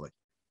spiritually.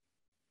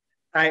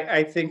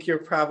 I think you're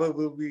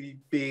probably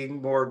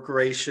being more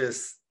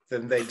gracious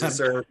than they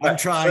deserve. I'm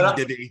trying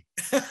to be.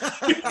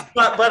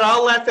 but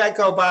I'll let that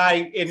go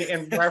by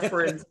in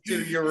reference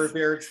to your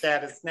revered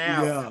status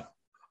now. Yeah.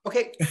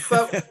 Okay,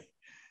 but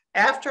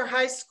after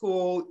high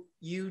school,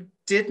 you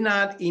did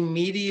not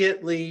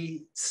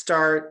immediately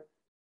start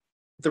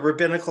the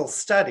rabbinical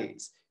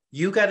studies.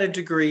 You got a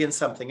degree in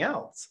something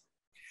else.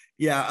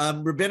 Yeah,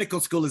 rabbinical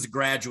school is a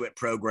graduate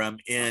program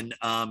in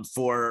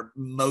for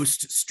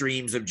most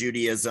streams of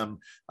Judaism.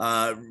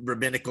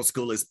 Rabbinical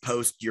school is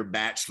post your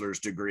bachelor's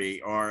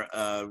degree, or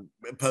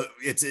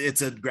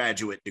it's a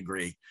graduate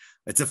degree.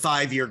 It's a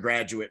 5-year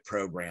graduate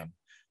program,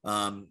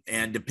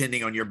 and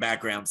depending on your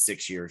background,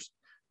 6 years.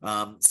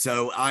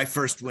 So I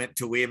first went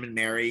to William and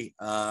Mary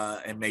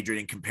and majored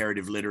in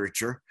comparative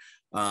literature,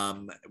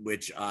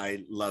 which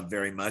I love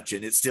very much,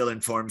 and it still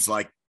informs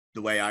like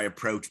the way I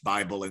approach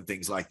Bible and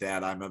things like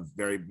that. I'm a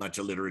very much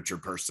a literature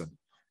person.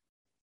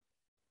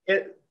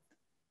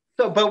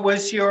 But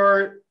was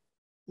your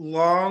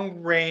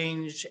long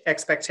range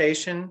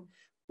expectation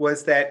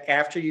was that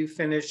after you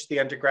finished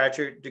the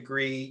undergraduate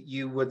degree,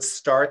 you would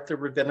start the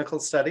rabbinical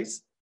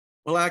studies?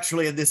 Well,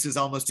 actually, and this is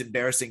almost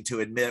embarrassing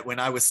to admit, when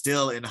I was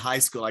still in high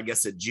school, I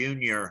guess a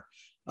junior,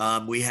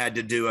 we had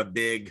to do a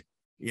big,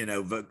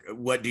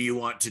 what do you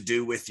want to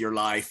do with your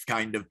life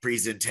kind of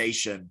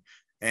presentation.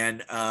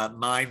 And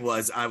mine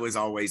was, I was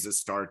always a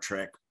Star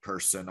Trek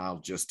person.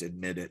 I'll just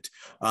admit it.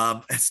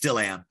 I still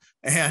am.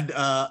 And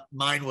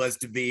mine was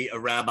to be a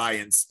rabbi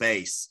in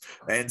space.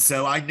 And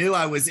so I knew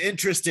I was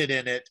interested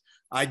in it.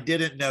 I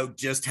didn't know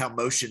just how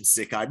motion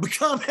sick I'd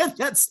become. And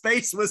that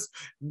space was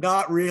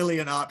not really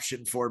an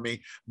option for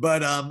me.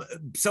 But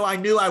so I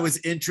knew I was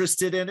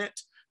interested in it.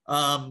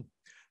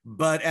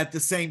 But at the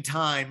same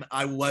time,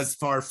 I was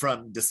far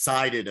from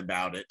decided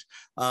about it.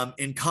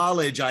 In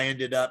college, I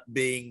ended up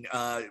being,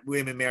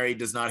 William and Mary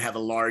does not have a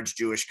large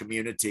Jewish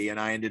community, and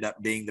I ended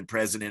up being the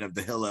president of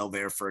the Hillel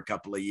there for a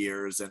couple of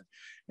years,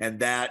 and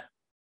that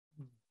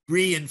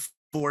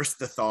reinforced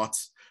the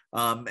thoughts.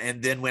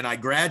 And then when I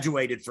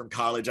graduated from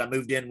college, I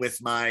moved in with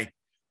my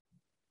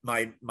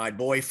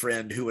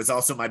boyfriend, who was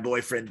also my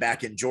boyfriend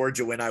back in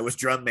Georgia when I was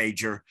drum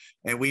major,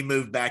 and we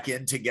moved back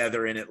in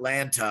together in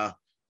Atlanta.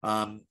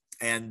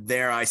 And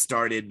there I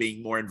started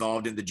being more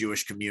involved in the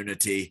Jewish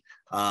community.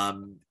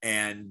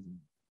 And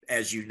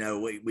as you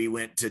know, we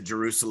went to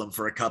Jerusalem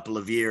for a couple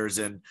of years,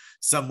 and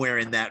somewhere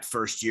in that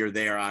first year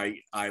there,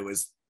 I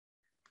was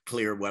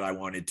clear what I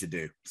wanted to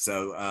do.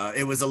 So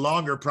it was a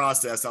longer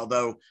process,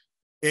 although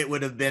it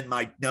would have been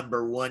my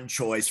number one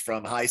choice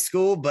from high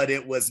school, but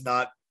it was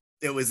not,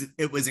 it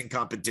was in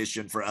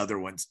competition for other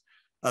ones,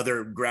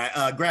 other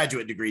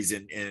graduate degrees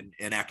in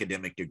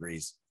academic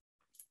degrees.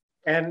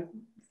 And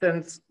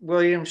since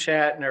William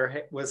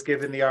Shatner was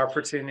given the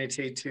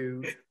opportunity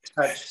to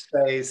touch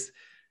space,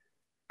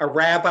 a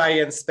rabbi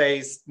in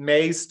space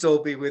may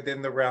still be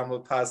within the realm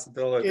of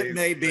possibilities. It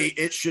may be.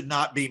 It should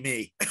not be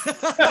me.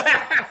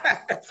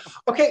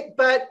 Okay,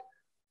 but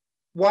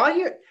while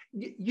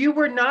you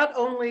were not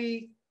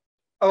only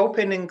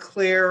open and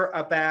clear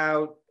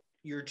about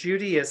your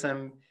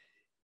Judaism,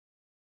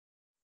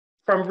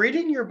 from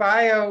reading your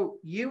bio,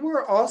 you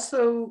were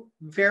also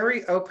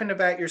very open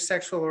about your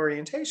sexual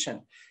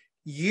orientation.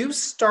 You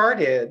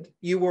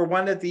were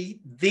one of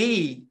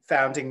the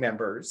founding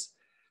members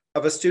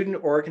of a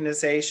student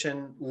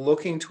organization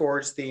looking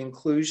towards the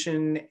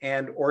inclusion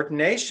and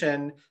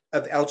ordination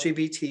of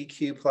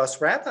LGBTQ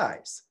plus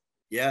rabbis.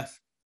 Yes.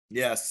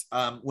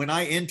 When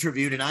I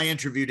interviewed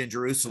in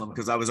Jerusalem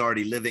because I was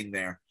already living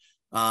there.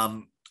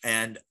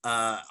 And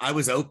I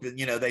was open,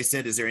 they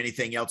said, is there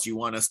anything else you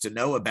want us to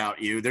know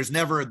about you?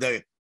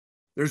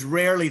 There's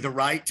rarely the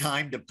right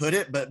time to put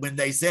it, but when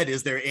they said,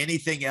 is there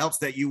anything else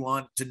that you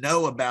want to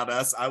know about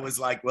us? I was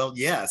like, well,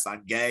 yes,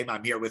 I'm gay.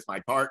 I'm here with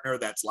my partner.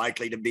 That's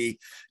likely to be,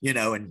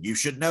 and you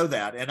should know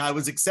that. And I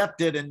was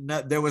accepted, and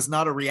there was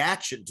not a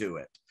reaction to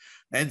it.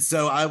 And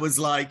so I was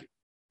like,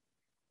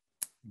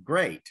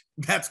 great,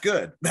 that's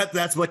good.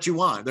 That's what you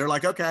want. They're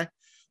like, okay.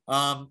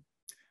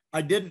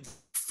 I didn't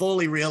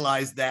fully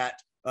realize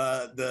that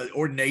the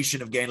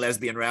ordination of gay and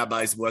lesbian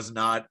rabbis was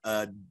not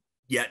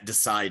yet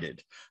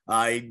decided.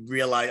 I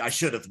realized I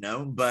should have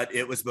known, but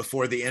it was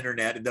before the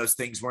internet, and those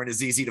things weren't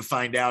as easy to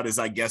find out as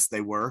I guess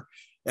they were,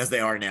 as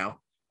they are now.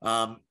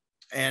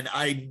 And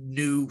I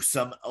knew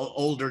some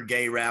older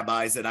gay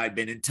rabbis that I'd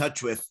been in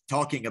touch with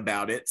talking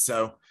about it.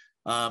 So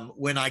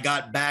when I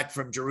got back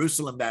from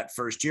Jerusalem that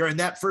first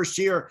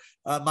year,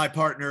 my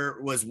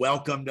partner was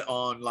welcomed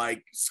on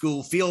like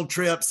school field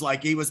trips,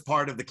 like he was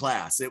part of the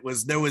class.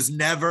 There was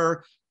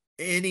never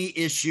any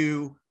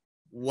issue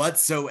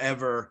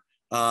whatsoever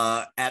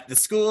at the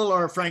school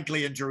or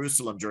frankly in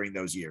Jerusalem during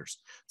those years.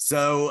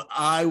 So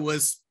I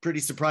was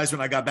pretty surprised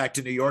when I got back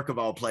to New York of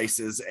all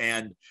places,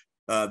 and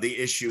the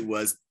issue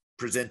was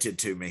presented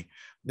to me.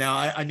 Now,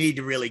 I need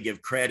to really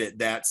give credit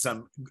that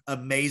some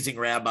amazing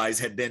rabbis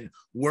had been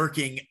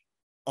working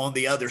on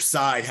the other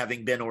side,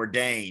 having been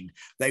ordained.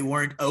 They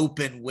weren't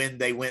open when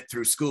they went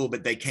through school,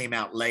 but they came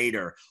out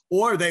later.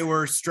 Or they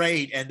were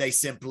straight and they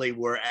simply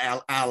were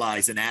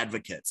allies and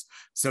advocates.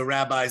 So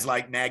rabbis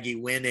like Maggie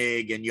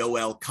Winnig and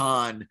Yoel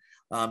Kahn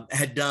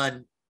had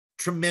done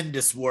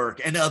tremendous work,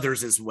 and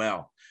others as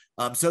well.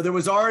 So there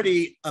was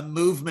already a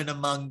movement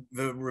among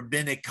the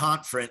rabbinic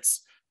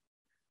conference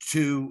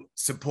to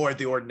support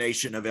the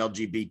ordination of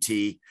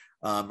LGBT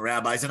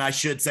rabbis. And I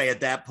should say at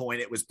that point,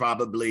 it was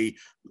probably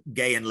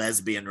gay and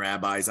lesbian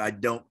rabbis. I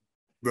don't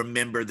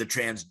remember the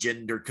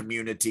transgender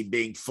community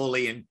being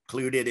fully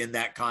included in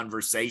that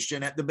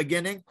conversation at the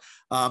beginning,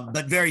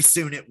 but very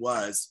soon it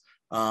was,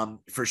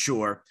 for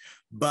sure.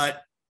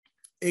 But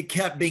it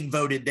kept being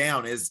voted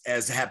down,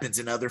 as happens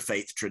in other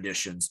faith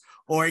traditions,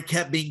 or it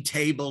kept being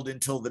tabled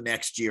until the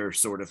next year,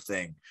 sort of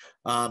thing.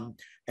 And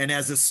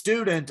as a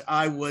student,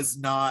 I was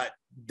not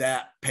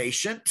that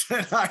patient.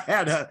 I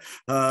had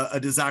a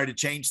desire to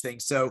change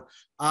things. So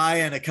I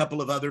and a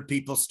couple of other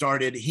people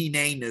started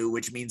Hinenu,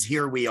 which means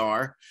here we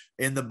are.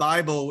 In the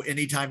Bible,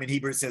 anytime in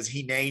Hebrew it says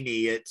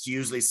Hineni, it's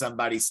usually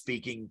somebody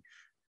speaking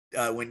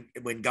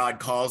when God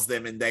calls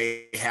them and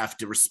they have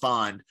to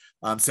respond.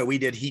 So we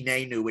did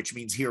Hinenu, which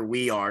means here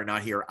we are,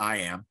 not here I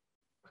am.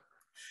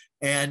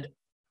 And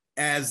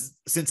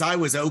since I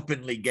was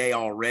openly gay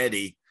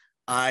already,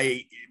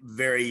 I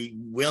very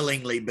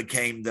willingly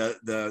became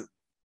the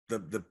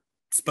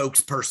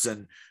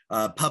spokesperson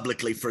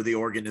publicly for the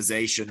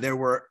organization.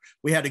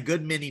 We had a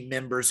good many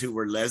members who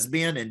were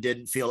lesbian and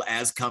didn't feel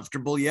as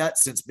comfortable yet,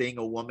 since being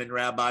a woman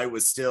rabbi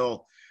was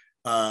still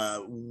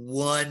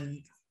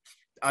one,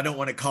 I don't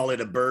want to call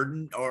it a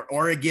burden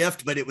or a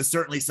gift, but it was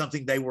certainly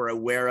something they were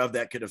aware of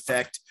that could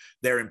affect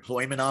their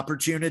employment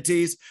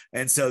opportunities.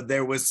 And so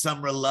there was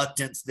some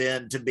reluctance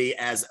then to be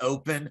as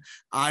open.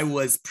 I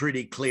was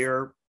pretty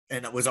clear,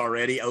 and it was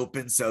already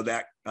open, so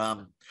that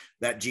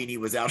that genie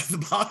was out of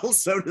the bottle,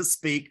 so to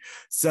speak.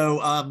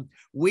 So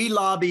we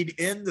lobbied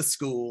in the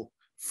school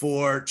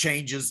for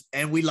changes,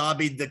 and we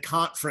lobbied the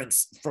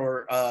conference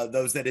for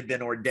those that had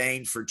been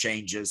ordained for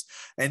changes.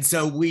 And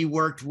so we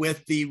worked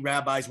with the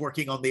rabbis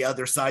working on the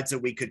other side so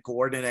we could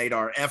coordinate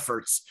our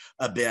efforts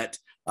a bit.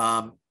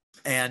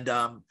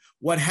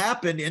 What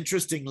happened,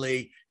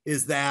 interestingly,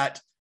 is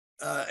that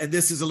and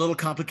this is a little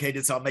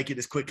complicated, so I'll make it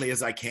as quickly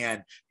as I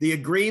can. The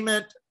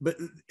agreement, but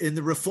in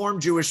the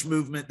Reform Jewish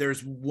movement,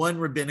 there's one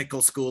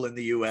rabbinical school in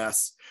the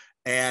US,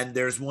 and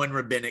there's one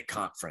rabbinic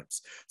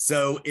conference.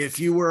 So if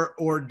you were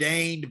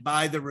ordained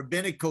by the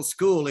rabbinical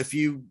school, if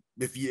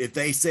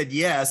they said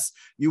yes,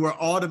 you were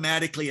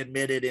automatically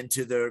admitted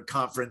into the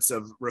Conference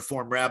of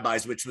Reform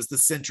Rabbis, which was the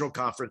Central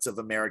Conference of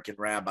American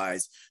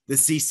Rabbis. The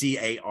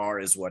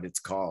CCAR is what it's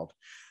called.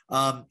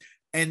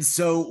 And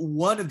so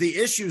one of the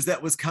issues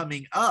that was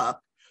coming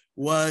up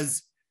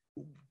was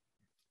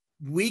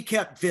we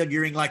kept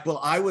figuring like, well,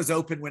 I was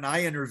open when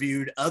I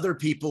interviewed, other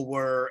people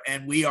were,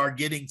 and we are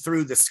getting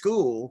through the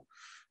school,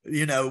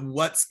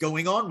 what's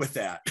going on with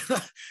that?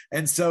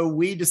 And so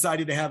we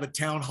decided to have a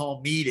town hall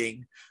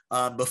meeting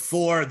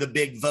before the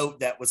big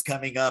vote that was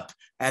coming up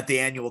at the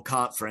annual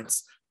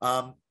conference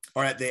or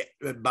at the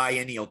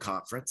biennial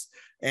conference.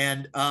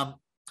 And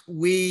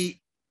we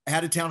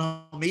had a town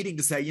hall meeting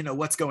to say,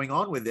 what's going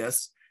on with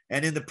this?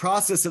 And in the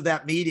process of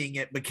that meeting,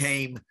 it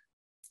became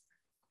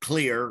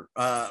clear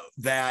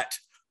that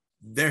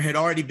there had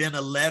already been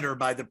a letter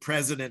by the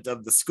president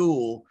of the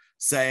school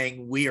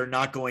saying, we are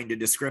not going to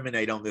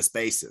discriminate on this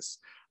basis.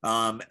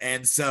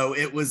 And so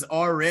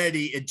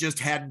it just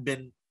hadn't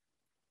been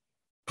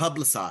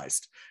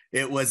publicized.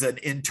 It was an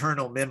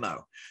internal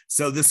memo.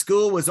 So the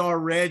school was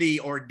already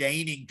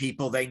ordaining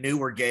people they knew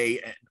were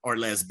gay or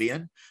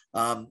lesbian.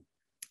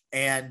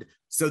 And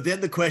so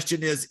then the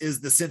question is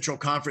the Central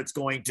Conference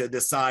going to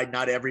decide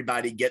not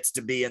everybody gets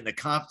to be in the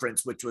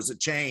conference, which was a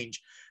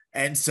change?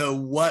 And so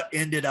what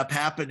ended up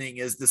happening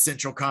is the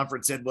Central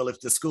Conference said, well,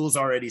 if the school's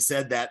already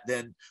said that,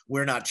 then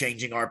we're not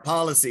changing our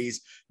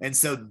policies. And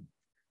so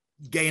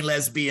gay and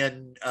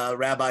lesbian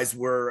rabbis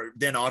were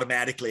then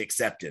automatically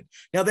accepted.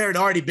 Now, they had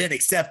already been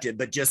accepted,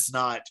 but just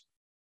not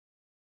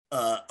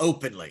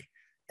openly.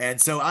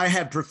 And so I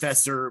had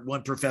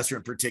one professor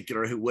in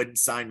particular who wouldn't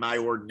sign my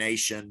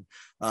ordination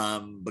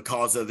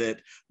because of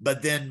it.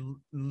 But then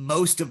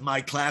most of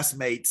my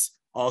classmates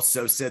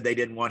also said they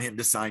didn't want him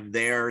to sign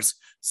theirs.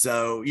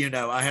 So,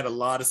 I had a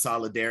lot of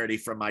solidarity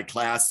from my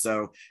class.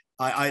 So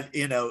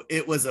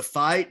it was a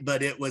fight,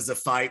 but it was a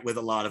fight with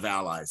a lot of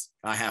allies,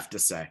 I have to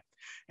say.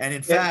 And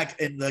in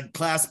fact, in the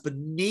class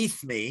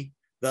beneath me,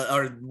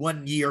 or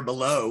 1 year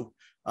below,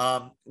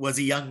 was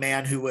a young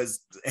man who was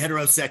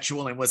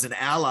heterosexual and was an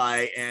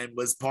ally and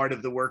was part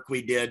of the work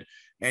we did.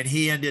 And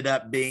he ended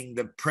up being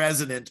the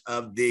president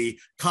of the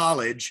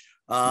college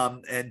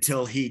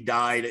until he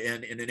died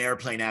in an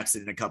airplane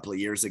accident a couple of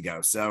years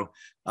ago. So,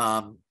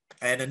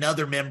 and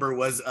another member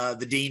was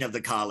the dean of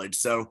the college.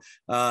 So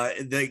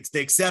the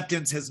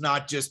acceptance has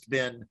not just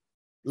been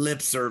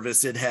lip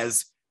service. It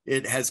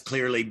has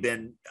clearly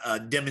been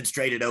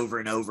demonstrated over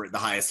and over at the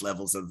highest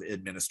levels of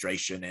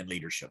administration and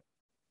leadership.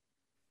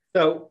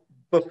 So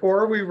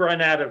before we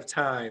run out of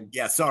time.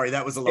 Yeah, sorry,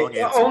 that was a long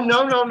answer. Oh,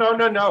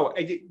 no.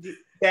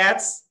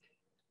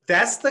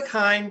 That's the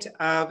kind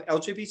of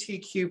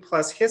LGBTQ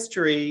plus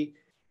history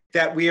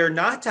that we are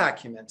not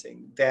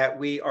documenting, that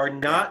we are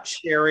not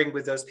sharing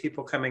with those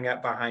people coming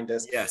up behind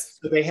us. Yes.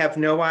 So they have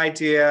no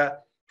idea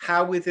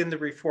how within the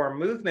reform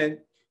movement,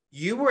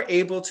 you were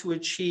able to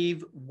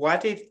achieve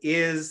what it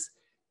is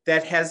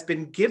that has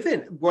been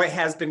given, what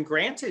has been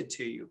granted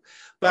to you.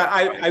 But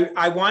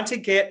I want to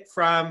get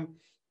from,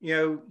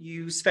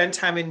 you spent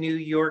time in New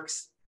York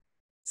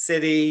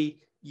City,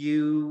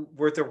 you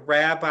were the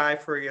rabbi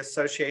for the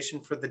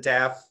Association for the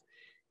Deaf.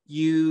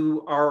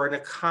 You are an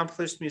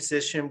accomplished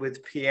musician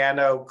with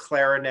piano,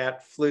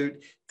 clarinet,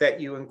 flute that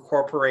you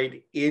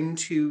incorporate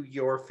into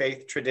your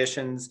faith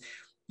traditions.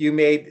 You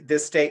made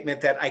this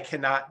statement that I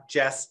cannot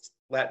just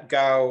let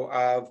go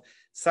of.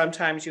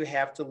 Sometimes you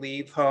have to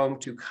leave home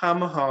to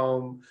come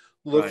home,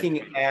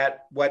 looking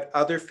at what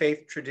other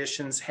faith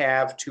traditions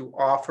have to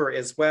offer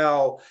as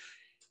well.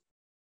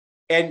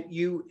 And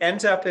you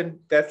end up in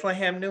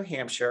Bethlehem, New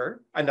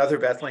Hampshire, another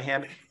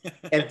Bethlehem,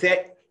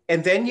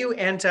 and then you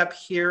end up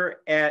here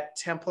at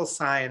Temple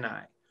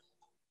Sinai.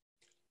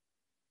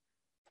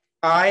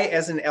 I,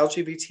 as an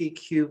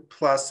LGBTQ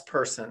plus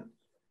person,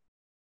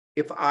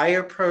 if I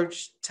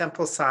approach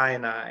Temple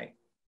Sinai,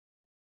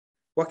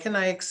 what can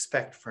I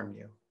expect from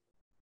you?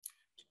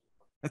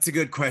 That's a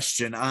good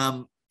question.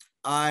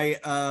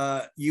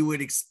 You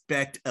would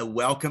expect a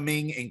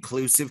welcoming,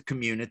 inclusive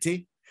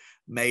community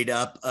made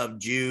up of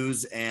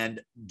Jews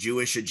and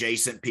Jewish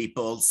adjacent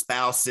people,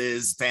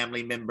 spouses,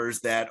 family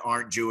members that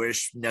aren't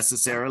Jewish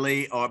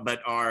necessarily,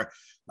 but are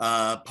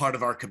part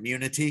of our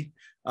community.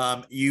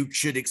 You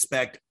should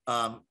expect,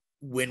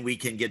 when we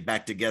can get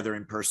back together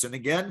in person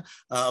again,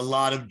 a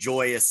lot of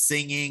joyous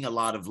singing, a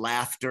lot of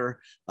laughter.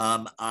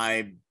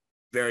 I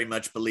very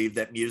much believe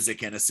that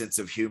music and a sense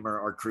of humor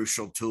are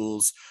crucial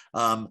tools,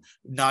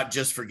 not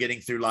just for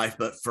getting through life,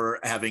 but for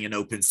having an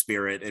open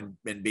spirit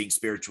and being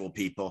spiritual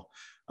people.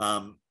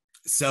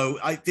 So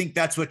I think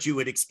that's what you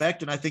would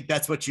expect, and I think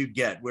that's what you'd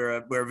get.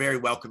 We're a very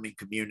welcoming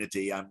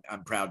community,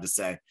 I'm proud to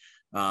say,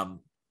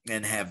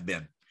 and have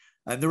been.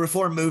 And the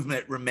reform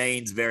movement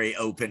remains very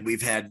open.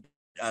 We've had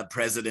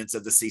presidents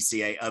of the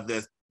CCA, of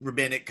the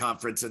Rabbinic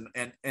Conference,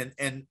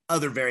 and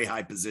other very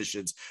high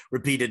positions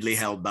repeatedly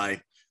held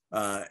by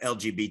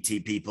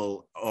LGBT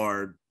people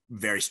or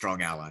very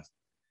strong allies.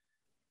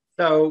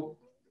 So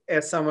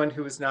as someone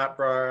who was not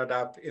brought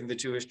up in the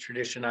Jewish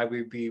tradition, I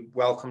would be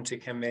welcome to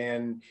come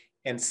in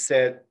and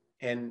sit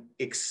and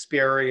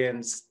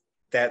experience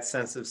that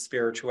sense of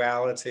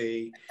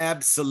spirituality.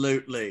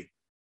 Absolutely.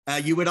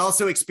 You would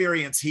also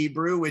experience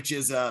Hebrew, which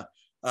is a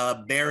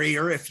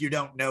barrier if you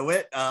don't know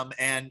it.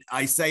 And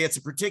I say it's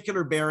a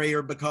particular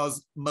barrier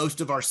because most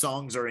of our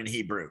songs are in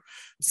Hebrew.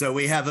 So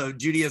we have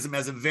Judaism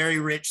has a very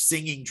rich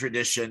singing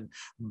tradition,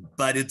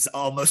 but it's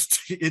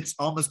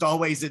almost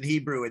always in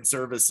Hebrew in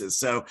services.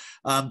 So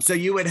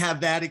you would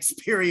have that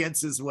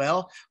experience as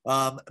well.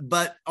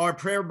 But our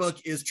prayer book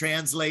is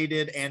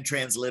translated and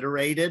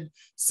transliterated.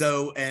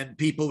 So, and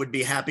people would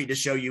be happy to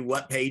show you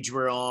what page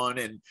we're on,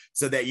 and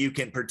so that you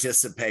can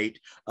participate.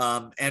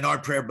 And our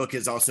prayer book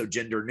is also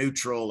gender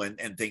neutral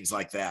and things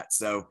like that.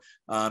 So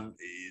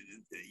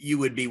you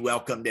would be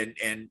welcomed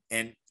and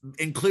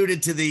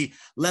included to the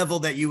level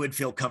that you would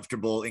feel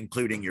comfortable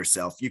including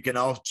yourself. You can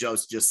all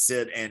just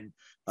sit and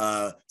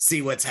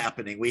see what's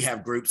happening. We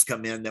have groups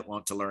come in that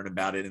want to learn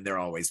about it, and they're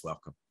always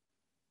welcome.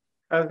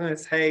 I was going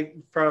to say,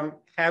 from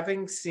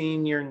having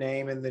seen your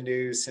name in the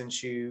news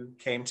since you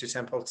came to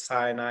Temple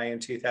Sinai in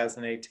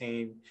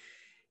 2018,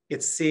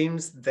 it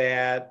seems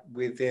that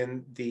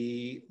within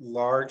the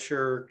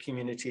larger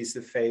communities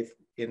of faith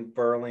in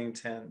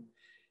Burlington,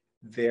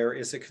 there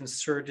is a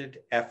concerted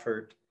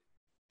effort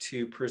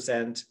to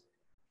present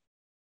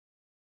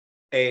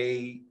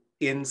a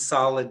in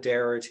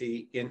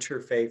solidarity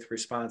interfaith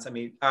response. I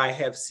mean, I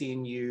have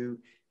seen you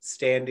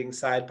standing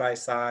side by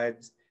side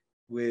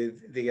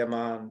with the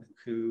imam,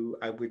 who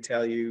I would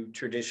tell you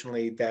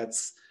traditionally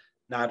that's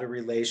not a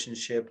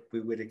relationship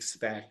we would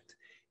expect.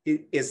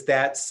 Is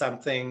that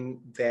something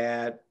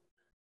that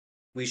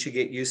we should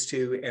get used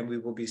to and we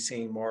will be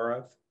seeing more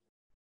of?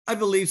 I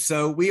believe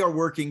so. We are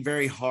working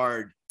very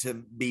hard to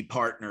be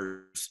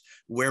partners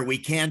where we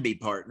can be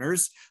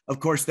partners. Of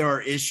course, there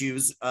are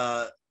issues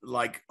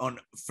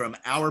from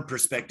our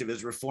perspective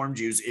as Reform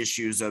Jews,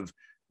 issues of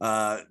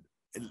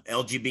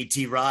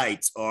LGBT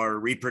rights or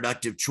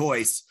reproductive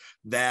choice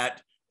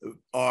that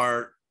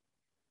are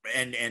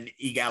and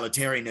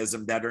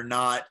egalitarianism that are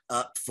not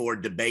up for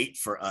debate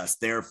for us.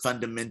 They're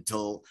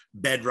fundamental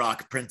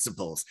bedrock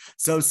principles.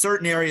 So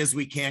certain areas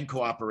we can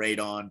cooperate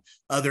on,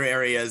 other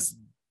areas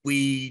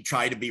we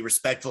try to be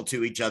respectful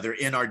to each other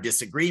in our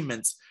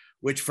disagreements,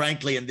 which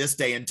frankly in this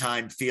day and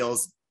time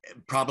feels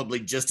probably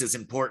just as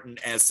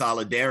important as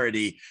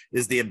solidarity,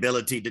 is the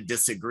ability to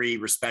disagree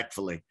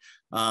respectfully.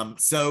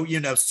 So,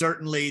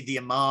 certainly the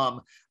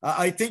imam,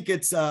 I think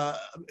it's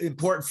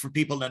important for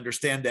people to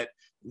understand that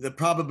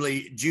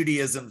probably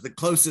Judaism, the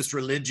closest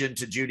religion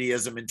to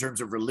Judaism in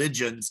terms of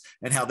religions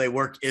and how they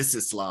work is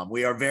Islam.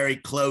 We are very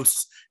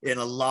close in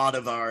a lot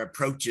of our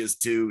approaches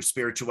to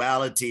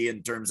spirituality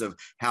in terms of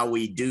how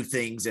we do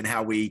things and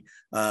how we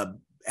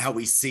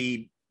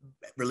see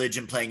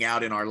religion playing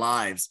out in our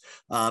lives.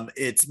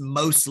 It's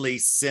mostly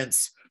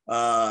since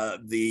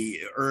the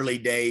early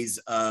days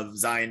of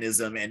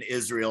Zionism and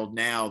Israel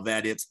now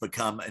that it's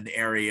become an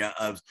area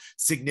of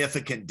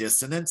significant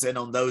dissonance. And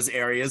on those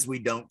areas, we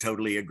don't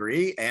totally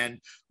agree. And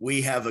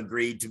we have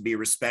agreed to be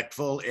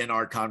respectful in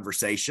our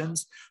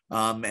conversations.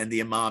 And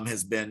the Imam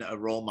has been a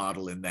role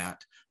model in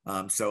that.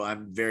 So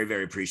I'm very,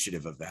 very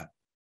appreciative of that.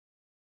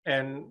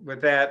 And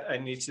with that, I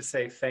need to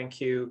say thank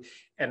you.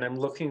 And I'm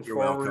looking You're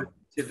forward welcome.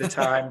 to the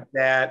time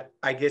that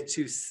I get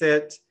to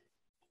sit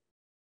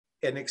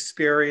and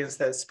experience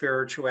that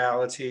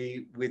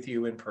spirituality with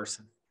you in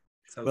person.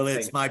 So well,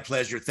 it's my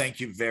pleasure.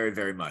 Thank you very,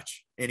 very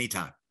much.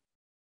 Anytime.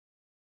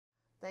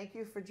 Thank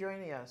you for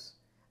joining us.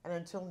 And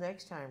until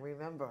next time,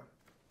 remember,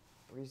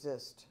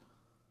 resist.